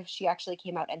or if she actually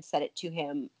came out and said it to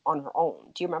him on her own.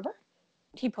 Do you remember?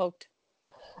 He poked.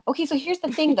 Okay, so here's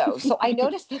the thing though. So I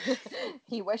noticed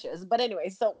he wishes. But anyway,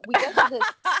 so we get to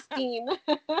this scene.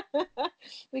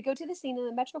 We go to the scene in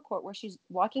the Metro Court where she's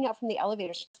walking out from the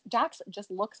elevator. Jax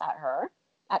just looks at her,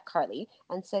 at Carly,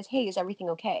 and says, "Hey, is everything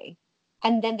okay?"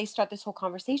 And then they start this whole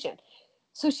conversation.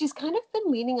 So she's kind of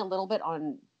been leaning a little bit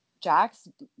on Jax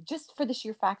just for the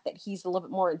sheer fact that he's a little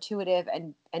bit more intuitive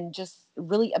and just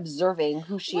really observing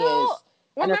who she is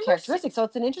and her characteristics. So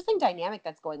it's an interesting dynamic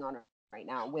that's going on right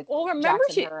now with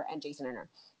Jax and her and Jason and her.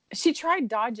 She tried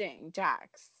dodging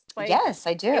Jax. Like, yes,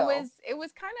 I do. It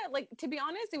was kind of like, to be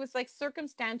honest, it was like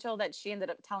circumstantial that she ended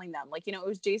up telling them. Like, it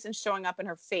was Jason showing up in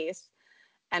her face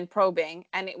and probing,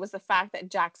 and it was the fact that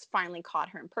Jax finally caught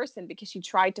her in person because she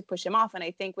tried to push him off. And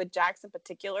I think with Jax in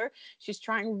particular, she's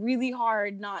trying really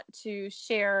hard not to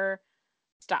share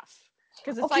stuff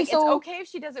because it's it's okay if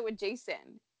she does it with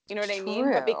Jason, you know what I mean?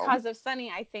 But because of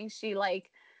Sunny, I think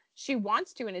she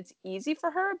wants to, and it's easy for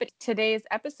her. But today's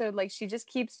episode, like, she just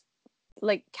keeps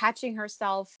like catching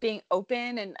herself being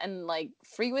open and like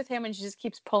free with him, and she just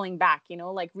keeps pulling back,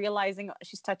 like realizing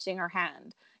she's touching her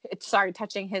hand.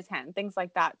 Touching his hand, things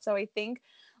like that. So I think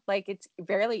like it's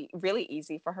really, really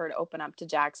easy for her to open up to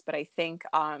Jax, but I think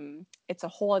it's a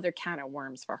whole other can of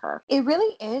worms for her. It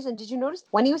really is. And did you notice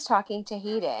when he was talking to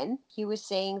Hayden, he was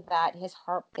saying that his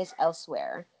heart is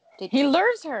elsewhere. He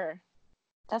lures her.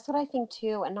 That's what I think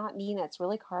too, and not Nina. It's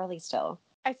really Carly still.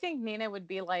 I think Nina would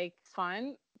be like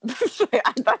fun.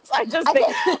 I just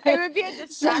think it would be a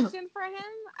distraction for him.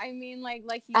 I mean, like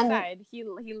he said, he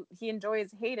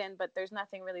enjoys Hayden, but there's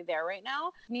nothing really there right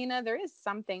now. Nina, there is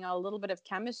something, a little bit of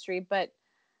chemistry, but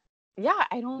yeah,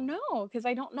 I don't know, because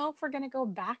I don't know if we're gonna go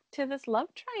back to this love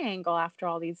triangle after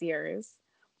all these years,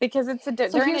 because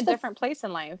they're in a different place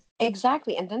in life.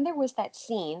 Exactly. And then there was that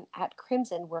scene at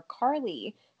Crimson where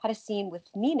Carly had a scene with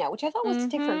Nina, which I thought was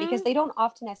different because they don't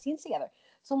often have scenes together.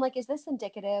 So I'm like, is this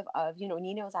indicative of,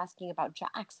 Nina was asking about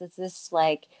Jax? Is this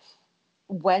like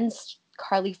when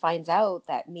Carly finds out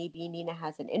that maybe Nina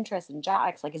has an interest in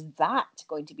Jax, like, is that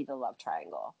going to be the love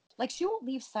triangle? Like, she won't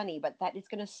leave Sunny, but that it's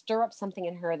going to stir up something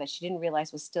in her that she didn't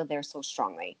realize was still there so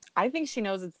strongly. I think she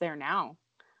knows it's there now.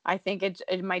 I think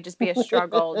it might just be a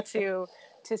struggle to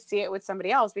see it with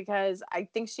somebody else, because I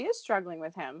think she is struggling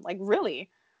with him. Like, really.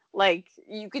 Like,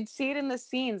 you could see it in the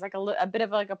scenes, like a bit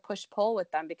of like a push-pull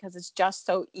with them, because it's just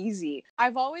so easy.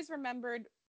 I've always remembered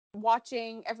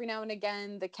watching every now and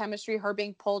again the chemistry, her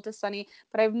being pulled to Sunny,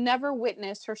 but I've never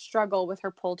witnessed her struggle with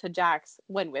her pull to Jax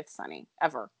when with Sunny,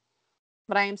 ever.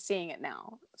 But I am seeing it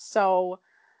now. So,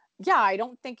 yeah, I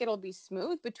don't think it'll be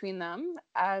smooth between them.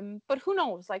 But who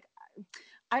knows? Like,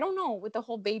 I don't know with the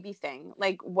whole baby thing,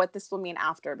 like what this will mean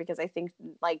after, because I think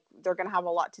like they're going to have a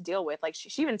lot to deal with. Like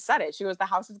she even said it. She goes, the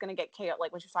house is going to get chaotic.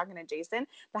 Like when she was talking to Jason,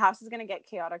 the house is going to get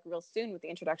chaotic real soon with the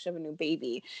introduction of a new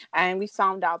baby. And we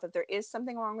found out that there is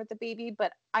something wrong with the baby,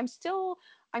 but I'm still,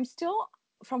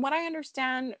 from what I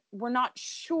understand, we're not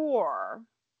sure.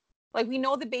 Like, we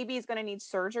know the baby is going to need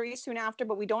surgery soon after,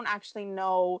 but we don't actually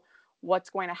know what's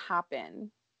going to happen,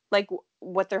 like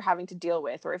what they're having to deal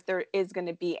with, or if there is going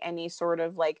to be any sort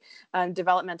of like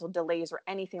developmental delays or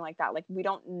anything like that. Like, we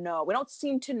don't know. We don't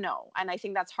seem to know. And I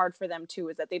think that's hard for them too,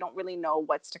 is that they don't really know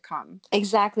what's to come.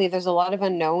 Exactly. There's a lot of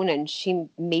unknown, and she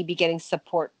may be getting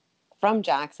support from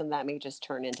Jax, and that may just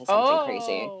turn into something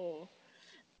crazy.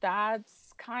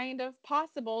 That's kind of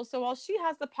possible. So while she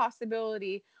has the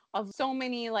possibility of so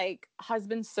many like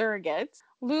husband surrogates,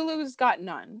 Lulu's got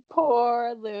none.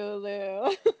 Poor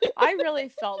Lulu. I really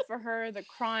felt for her, the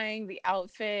crying, the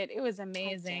outfit. It was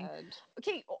amazing.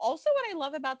 Okay, also what I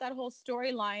love about that whole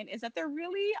storyline is that they're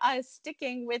really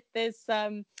sticking with this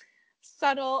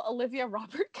subtle Olivia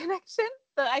Robert connection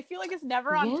that I feel like is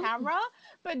never on camera,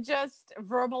 but just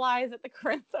verbalized at the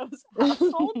Corinthos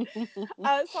household.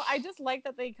 So I just like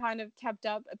that they kind of kept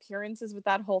up appearances with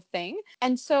that whole thing.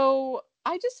 And so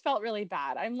I just felt really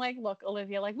bad. I'm like, look,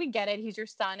 Olivia, like, we get it. He's your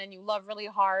son and you love really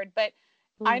hard, but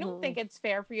I don't think it's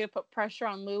fair for you to put pressure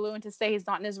on Lulu and to say he's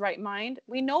not in his right mind.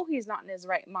 We know he's not in his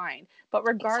right mind, but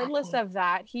regardless of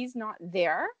that, he's not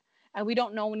there. And we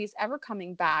don't know when he's ever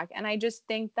coming back. And I just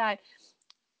think that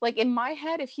Like, in my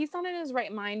head, if he's not in his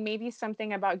right mind, maybe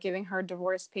something about giving her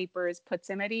divorce papers puts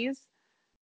him at ease.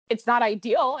 It's not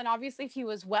ideal. And obviously, if he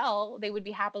was well, they would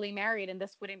be happily married and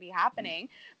this wouldn't be happening.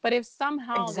 But if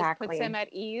somehow this puts him Exactly.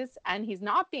 at ease and he's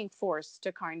not being forced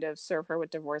to kind of serve her with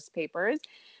divorce papers,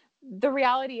 the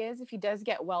reality is, if he does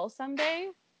get well someday,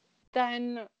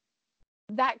 then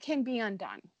that can be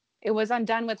undone. It was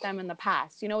undone with them in the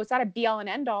past. You know, it's not a be all and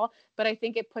end all, but I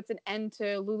think it puts an end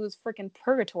to Lulu's freaking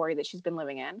purgatory that she's been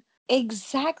living in.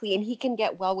 Exactly. And he can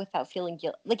get well without feeling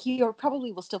guilt. Like he or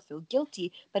probably will still feel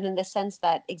guilty, but in the sense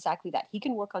that exactly that he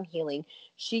can work on healing.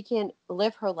 She can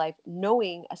live her life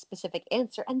knowing a specific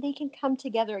answer and they can come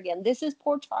together again. This is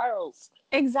poor Charles.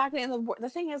 Exactly. And the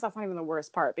thing is, that's not even the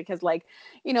worst part because, like,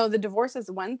 you know, the divorce is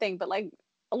one thing, but like,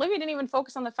 Olivia didn't even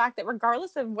focus on the fact that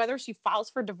regardless of whether she files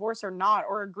for divorce or not,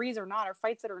 or agrees or not, or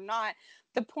fights it or not,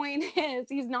 the point is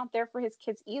he's not there for his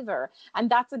kids either. And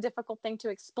that's a difficult thing to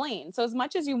explain. So, as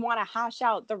much as you want to hash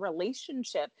out the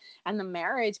relationship and the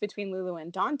marriage between Lulu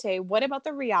and Dante, what about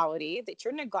the reality that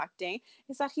you're neglecting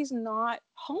is that he's not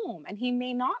home and he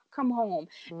may not come home.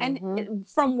 And Mm-hmm.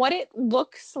 from what it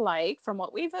looks like, from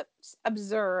what we've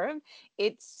observed,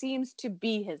 it seems to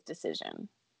be his decision.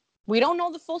 We don't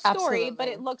know the full story, but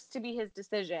Absolutely. it looks to be his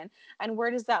decision. And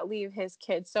where does that leave his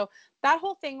kids? So that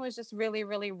whole thing was just really,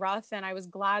 really rough. And I was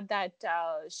glad that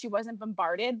she wasn't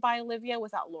bombarded by Olivia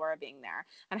without Laura being there.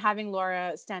 And having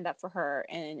Laura stand up for her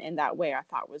in that way, I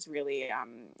thought was really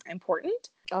important.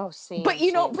 Oh, same, But same.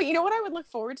 you know what I would look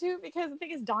forward to, because the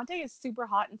thing is, Dante is super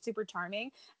hot and super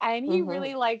charming, and he Mm-hmm.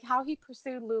 really, like, how he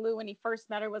pursued Lulu when he first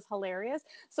met her was hilarious.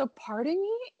 So part of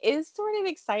me is sort of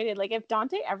excited. Like, if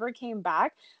Dante ever came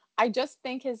back, I just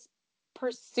think his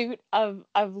pursuit of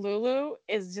Lulu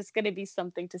is just going to be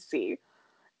something to see.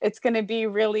 It's going to be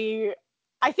really.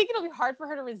 I think it'll be hard for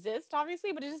her to resist,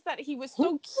 obviously, but it's just that he was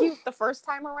so cute the first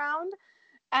time around.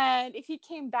 And if he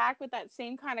came back with that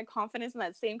same kind of confidence and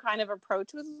that same kind of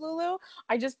approach with Lulu,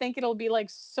 I just think it'll be like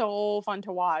so fun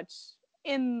to watch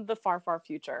in the far, far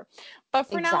future. But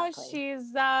for now, Exactly.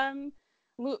 she's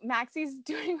Maxie's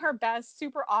doing her best,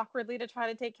 super awkwardly, to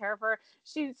try to take care of her.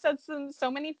 She said so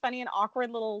many funny and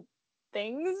awkward little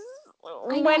things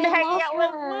I know, when I hanging love out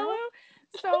with her. Lulu.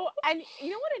 So, and you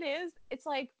know what it is? It's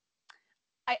like,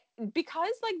 I because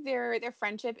like their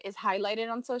friendship is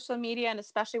highlighted on social media, and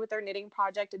especially with their knitting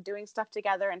project and doing stuff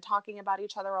together and talking about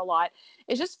each other a lot.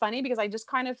 It's just funny because I just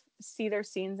kind of see their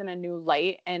scenes in a new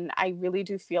light, and I really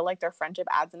do feel like their friendship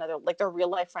adds another, like their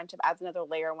real life friendship adds another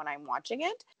layer when I'm watching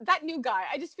it. That new guy,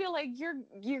 I just feel like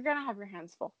you're gonna have your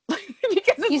hands full because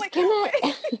it's He's like gonna.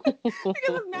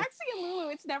 because with Maxie and Lulu,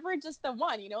 it's never just the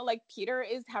one, you know, like Peter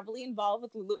is heavily involved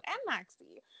with Lulu and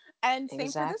Maxie. And same for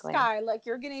this Exactly. guy. Like,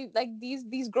 you're gonna, like,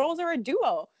 these girls are a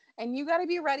duo, and you got to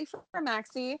be ready for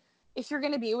Maxie if you're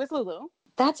gonna be with Lulu.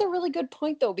 That's a really good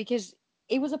point, though, because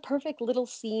it was a perfect little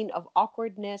scene of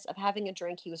awkwardness, of having a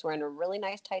drink. He was wearing a really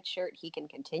nice tight shirt. He can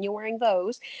continue wearing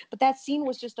those. But that scene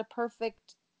was just a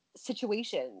perfect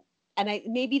situation. And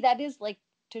maybe that is like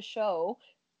to show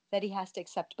that he has to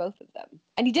accept both of them.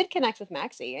 And he did connect with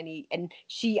Maxie, and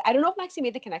she, I don't know if Maxie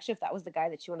made the connection, if that was the guy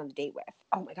that she went on the date with.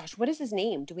 Oh my gosh, what is his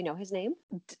name? Do we know his name?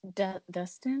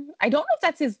 Dustin. I don't know if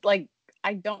that's his like.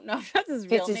 I don't know if that's his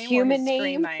If it's real his name or his human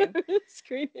screen name. name.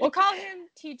 Screen name. We'll call him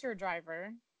Teacher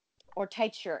Driver. Or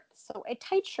tight shirt. So a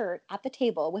tight shirt at the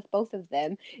table with both of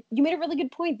them. You made a really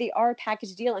good point. They are a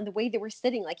package deal, and the way they were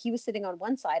sitting, like he was sitting on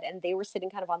one side and they were sitting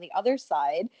kind of on the other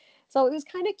side. So it was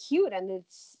kind of cute, and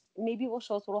it's maybe will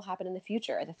show us what will happen in the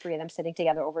future. The three of them sitting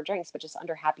together over drinks, but just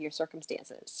under happier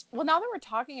circumstances. Well, now that we're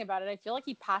talking about it, I feel like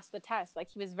he passed the test. Like,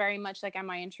 he was very much like, "Am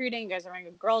I intruding? You guys are having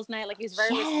a girls' night." Like, he was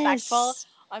very respectful Yes.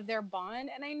 of their bond.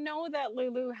 And I know that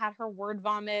Lulu had her word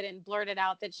vomit and blurted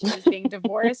out that she was being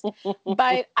divorced,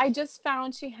 but I just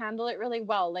found she handled it really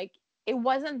well. Like, it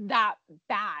wasn't that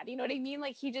bad. You know what I mean?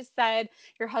 Like, he just said,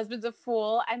 "Your husband's a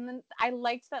fool." And then I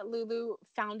liked that Lulu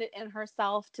found it in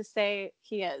herself to say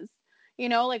he is. You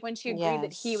know, like when she agreed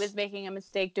that he was Yes. making a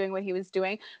mistake doing what he was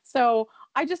doing. So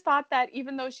I just thought that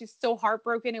even though she's so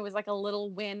heartbroken, it was like a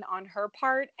little win on her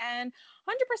part. And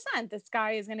 100%, this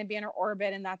guy is going to be in her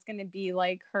orbit, and that's going to be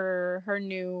like her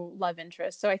new love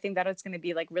interest. So I think that it's going to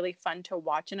be like really fun to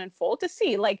watch and unfold to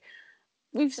see. Like,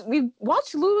 we've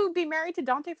watched Lulu be married to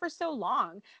Dante for so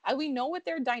long, and we know what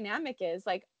their dynamic is.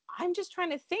 Like, I'm just trying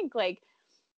to think, like,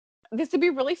 this would be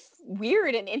really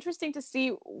weird and interesting to see,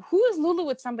 who is Lulu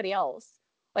with somebody else.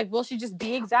 Like, will she just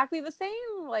be exactly the same?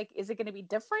 Like, is it going to be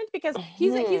different? Because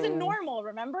he's a Hmm. normal,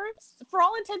 remember? For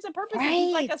all intents and purposes,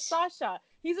 he's like a Right. Sasha.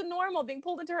 He's a normal being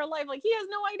pulled into her life. Like, he has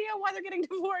no idea why they're getting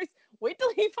divorced. Wait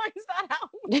till he finds that out.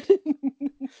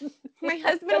 My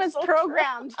husband was so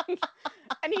programmed.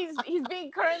 And he's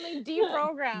being currently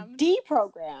deprogrammed.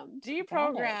 Deprogrammed.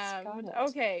 Deprogrammed. Got it.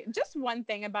 Okay. Just one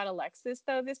thing about Alexis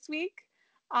though this week.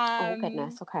 Oh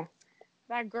goodness. Okay.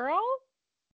 That girl,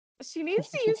 she needs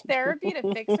to use therapy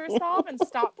to fix herself and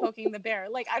stop poking the bear.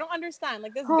 Like, I don't understand.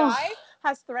 Like, this guy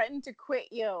has threatened to quit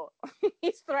you.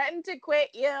 He's threatened to quit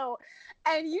you.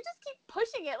 And you just keep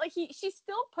pushing it. Like, she's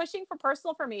still pushing for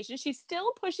personal information. She's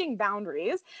still pushing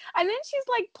boundaries. And then she's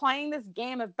like playing this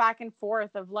game of back and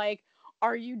forth of like,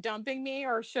 are you dumping me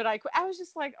or should I quit? I was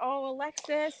just like, oh,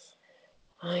 Alexis,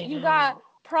 you got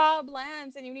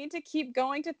problems and you need to keep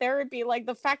going to therapy. Like,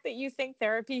 the fact that you think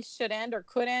therapy should end or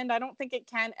could end, I don't think it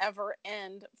can ever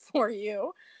end for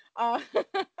you. And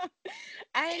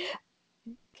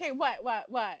okay, what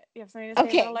you have something to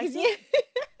say about Alexis?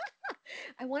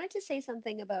 I wanted to say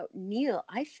something about Neil.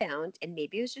 I found, and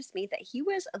maybe it was just me, that he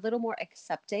was a little more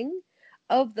accepting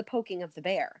of the poking of the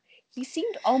bear. He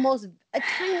seemed almost a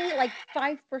tiny, like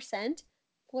 5%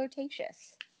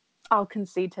 flirtatious. I'll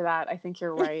concede to that. I think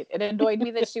you're right. It annoyed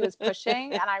me that she was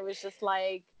pushing, and I was just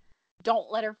like, don't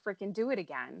let her freaking do it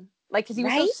again. Like, because he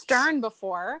was so stern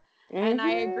before, and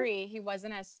I agree, he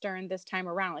wasn't as stern this time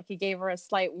around. Like, he gave her a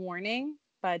slight warning,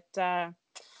 but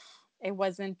it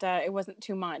wasn't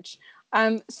too much.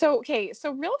 So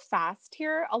real fast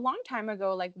here, a long time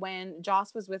ago, like when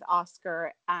Joss was with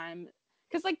Oscar,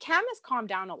 because like Cam has calmed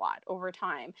down a lot over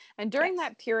time, and during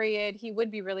that period he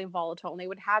would be really volatile, and they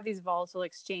would have these volatile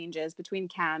exchanges between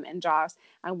Cam and Joss,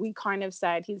 and we kind of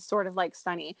said he's sort of like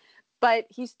Sunny, but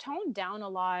he's toned down a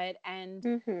lot.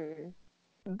 And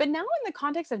but now in the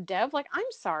context of Dev, like, I'm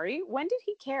sorry, when did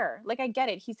he care? Like, I get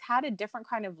it, he's had a different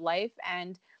kind of life,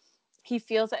 and he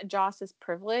feels that Joss is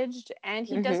privileged, and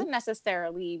he doesn't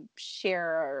necessarily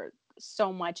share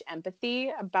so much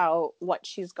empathy about what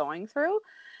she's going through.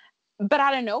 But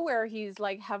out of nowhere, he's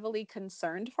like heavily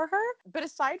concerned for her. But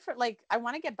aside from, like, I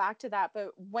want to get back to that, but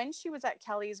when she was at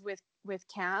Kelly's with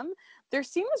Cam, their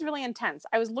scene was really intense.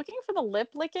 I was looking for the lip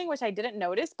licking, which I didn't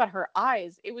notice, but her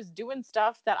eyes, it was doing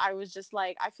stuff that I was just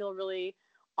like, I feel really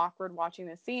awkward watching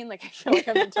this scene. Like, I feel like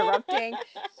I'm interrupting.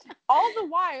 All the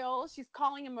while, she's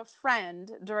calling him a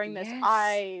friend during this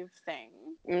eye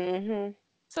thing.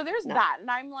 So there's that. And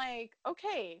I'm like,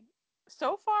 okay,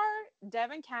 so far,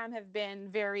 Dev and Cam have been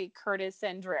very Curtis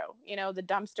and Drew. You know, the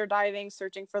dumpster diving,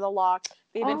 searching for the lock.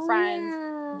 They've been friends.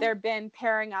 Yeah. They've been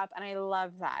pairing up, and I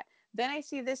love that. Then I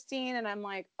see this scene, and I'm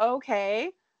like,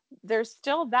 okay, there's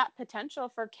still that potential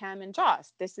for Cam and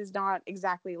Joss. This is not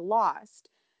exactly lost.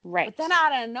 Right. But then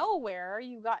out of nowhere,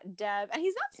 you got Dev, and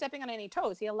he's not stepping on any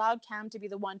toes. He allowed Cam to be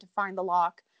the one to find the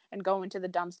lock and go into the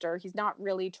dumpster. He's not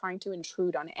really trying to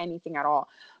intrude on anything at all.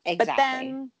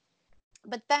 Exactly.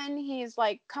 But then he's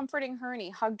like comforting her, and he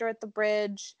hugged her at the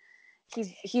bridge.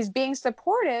 He's being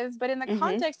supportive, but in the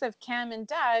context of Cam and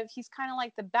Dev, he's kind of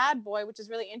like the bad boy, which is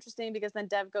really interesting because then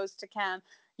Dev goes to Cam,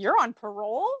 you're on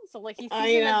parole? So like he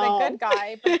sees him as the good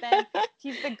guy, but then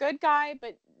he's the good guy,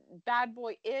 but bad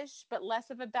boy-ish, but less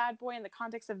of a bad boy in the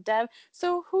context of Dev.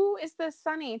 So who is the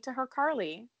Sunny to her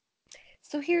Carly?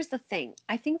 So here's the thing.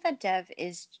 I think that Dev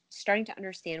is starting to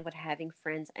understand what having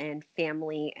friends and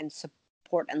family and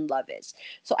support and love is.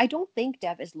 So I don't think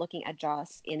Dev is looking at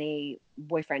Joss in a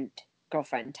boyfriend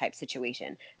girlfriend type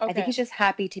situation. I think he's just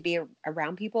happy to be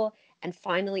around people and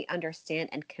finally understand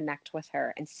and connect with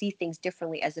her and see things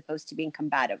differently as opposed to being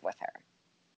combative with her.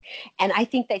 And I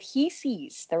think that he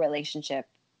sees the relationship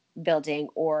building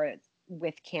or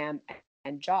with Cam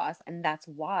and Joss, and that's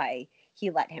why he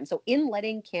let him. So in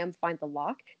letting Cam find the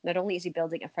lock, not only is he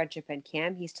building a friendship in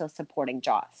Cam, he's still supporting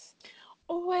Joss.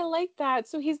 Oh, I like that.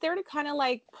 So he's there to kind of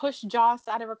like push Joss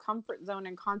out of her comfort zone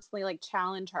and constantly like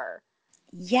challenge her.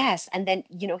 Yes. And then,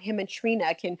 you know, him and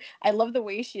Trina I love the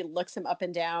way she looks him up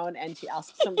and down and she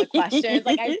asks him the questions.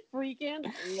 Like, I freaking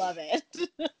love it.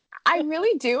 I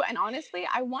really do. And honestly,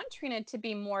 I want Trina to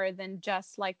be more than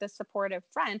just like the supportive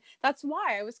friend. That's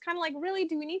why I was kind of like, really,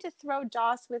 do we need to throw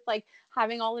Joss with like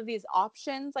having all of these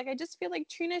options? Like, I just feel like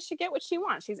Trina should get what she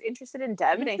wants. She's interested in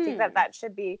Dev, and I think that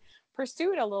should be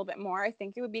pursued a little bit more. I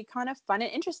think it would be kind of fun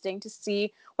and interesting to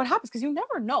see what happens, because you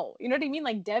never know. You know what I mean?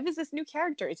 Like, Dev is this new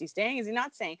character. Is he staying? Is he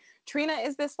not staying? Trina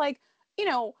is this like, you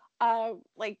know,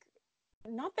 like,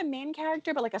 not the main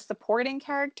character, but like a supporting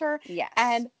character. Yes.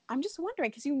 And I'm just wondering,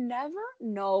 because you never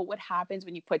know what happens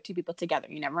when you put two people together.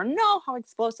 You never know how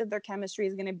explosive their chemistry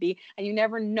is going to be, and you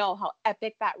never know how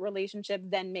epic that relationship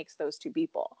then makes those two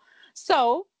people.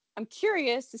 So I'm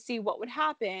curious to see what would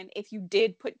happen if you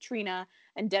did put Trina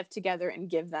and Dev together and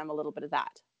give them a little bit of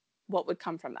that. What would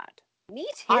come from that? Me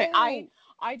too.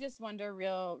 I just wonder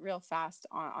real fast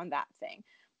on that thing.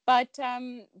 But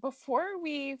before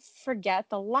we forget,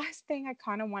 the last thing I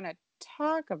kind of want to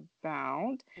talk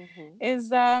about is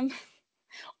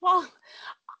well,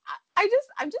 I'm just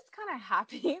kind of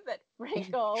happy that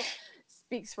Franco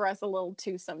speaks for us a little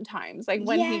too sometimes. Like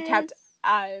when he kept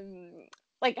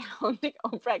like hounding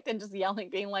Obrecht and just yelling,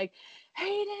 being like,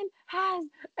 Hayden has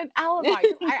an alibi.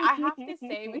 I have to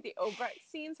say, with the Obrecht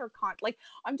scenes, like,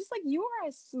 I'm just like, you are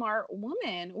a smart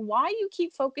woman. Why you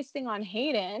keep focusing on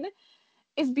Hayden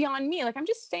is beyond me. Like, I'm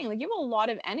just saying, like, you have a lot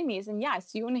of enemies, and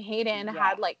yes, you and Hayden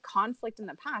had like conflict in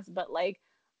the past, but like,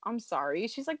 I'm sorry,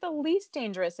 she's like the least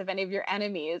dangerous of any of your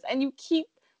enemies, and you keep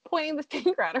pointing the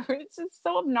finger at her. It's just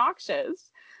so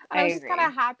obnoxious. And I was just kind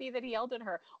of happy that he yelled at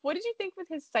her. What did you think with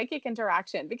his psychic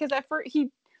interaction? Because at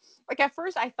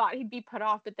first I thought he'd be put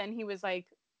off, but then he was like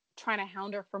trying to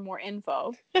hound her for more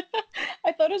info.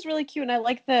 I thought it was really cute, and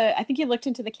I think he looked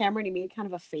into the camera and he made kind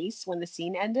of a face when the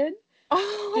scene ended.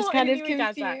 Oh, just kind of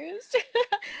confused.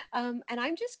 And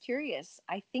I'm just curious.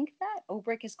 I think that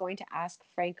Obrecht is going to ask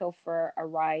Franco for a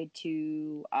ride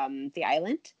to the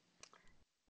island.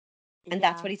 And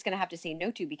that's what he's going to have to say no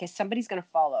to, because somebody's going to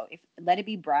follow. If let it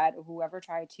be Brad or whoever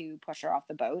tried to push her off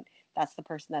the boat, that's the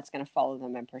person that's going to follow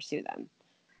them and pursue them.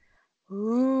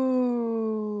 Ooh,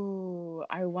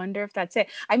 I wonder if that's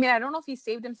it. I mean, I don't know if he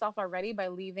saved himself already by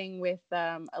leaving with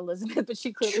Elizabeth, but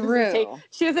she clearly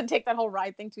doesn't take that whole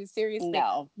ride thing too seriously.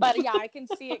 No. But yeah, I can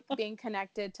see it being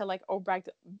connected to like Obrecht,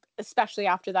 especially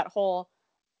after that whole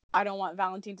I don't want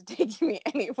Valentine to take me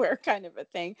anywhere kind of a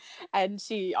thing. And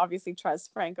she obviously trusts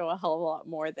Franco a hell of a lot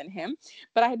more than him.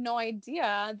 But I had no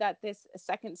idea that this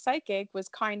second psychic was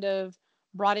kind of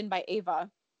brought in by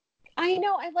Ava. I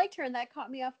know, I liked her, and that caught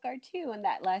me off guard too. And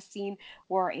that last scene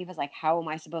where Ava's like, "How am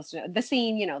I supposed to know?" The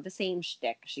same, the same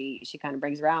shtick she kind of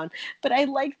brings around. But I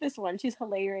like this one. She's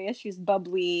hilarious. She's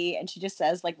bubbly, and she just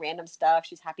says like random stuff.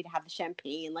 She's happy to have the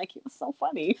champagne. Like, it was so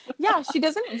funny. Yeah, she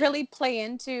doesn't really play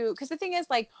into, because the thing is,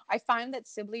 like, I find that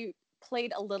Sibley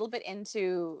played a little bit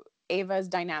into Ava's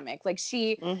dynamic. Like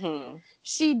she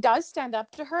does stand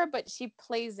up to her, but she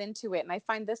plays into it. And I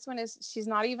find this one is she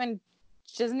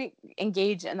doesn't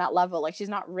engage in that level. Like, she's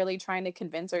not really trying to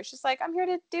convince her. She's like, I'm here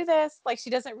to do this. Like,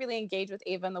 she doesn't really engage with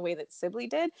Ava in the way that Sibley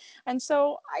did. And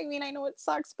so, I mean, I know it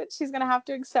sucks, but she's going to have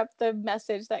to accept the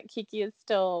message that Kiki is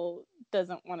still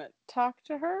doesn't want to talk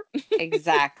to her.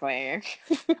 Exactly.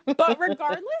 But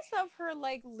regardless of her,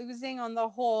 like, losing on the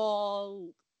whole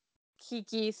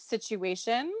Kiki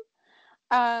situation,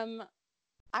 I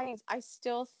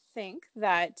still think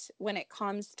that when it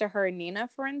comes to her and Nina,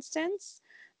 for instance,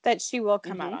 that she will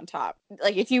come out on top.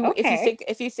 Like, if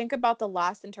you think about the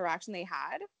last interaction they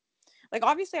had, like,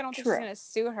 obviously I don't think she's gonna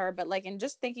sue her, but like, in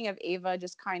just thinking of Ava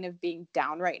just kind of being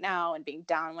down right now and being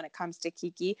down when it comes to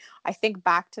Kiki, I think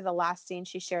back to the last scene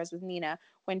she shares with Nina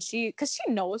when because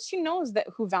she knows that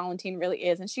who Valentine really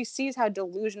is, and she sees how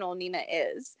delusional Nina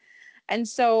is. And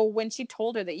so when she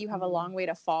told her that you have a long way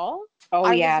to fall,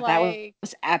 that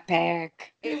was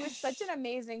epic. It was such an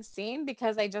amazing scene,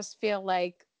 because I just feel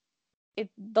like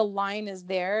the line is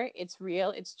there. It's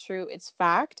real. It's true. It's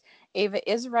fact. Ava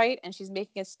is right, and she's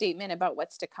making a statement about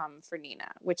what's to come for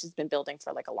Nina, which has been building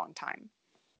for like a long time.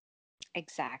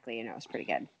 Exactly. It was pretty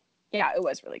good. Yeah, it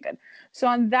was really good. So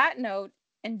on that note,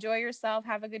 enjoy yourself.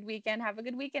 Have a good weekend. Have a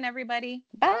good weekend, everybody.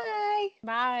 Bye.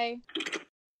 Bye.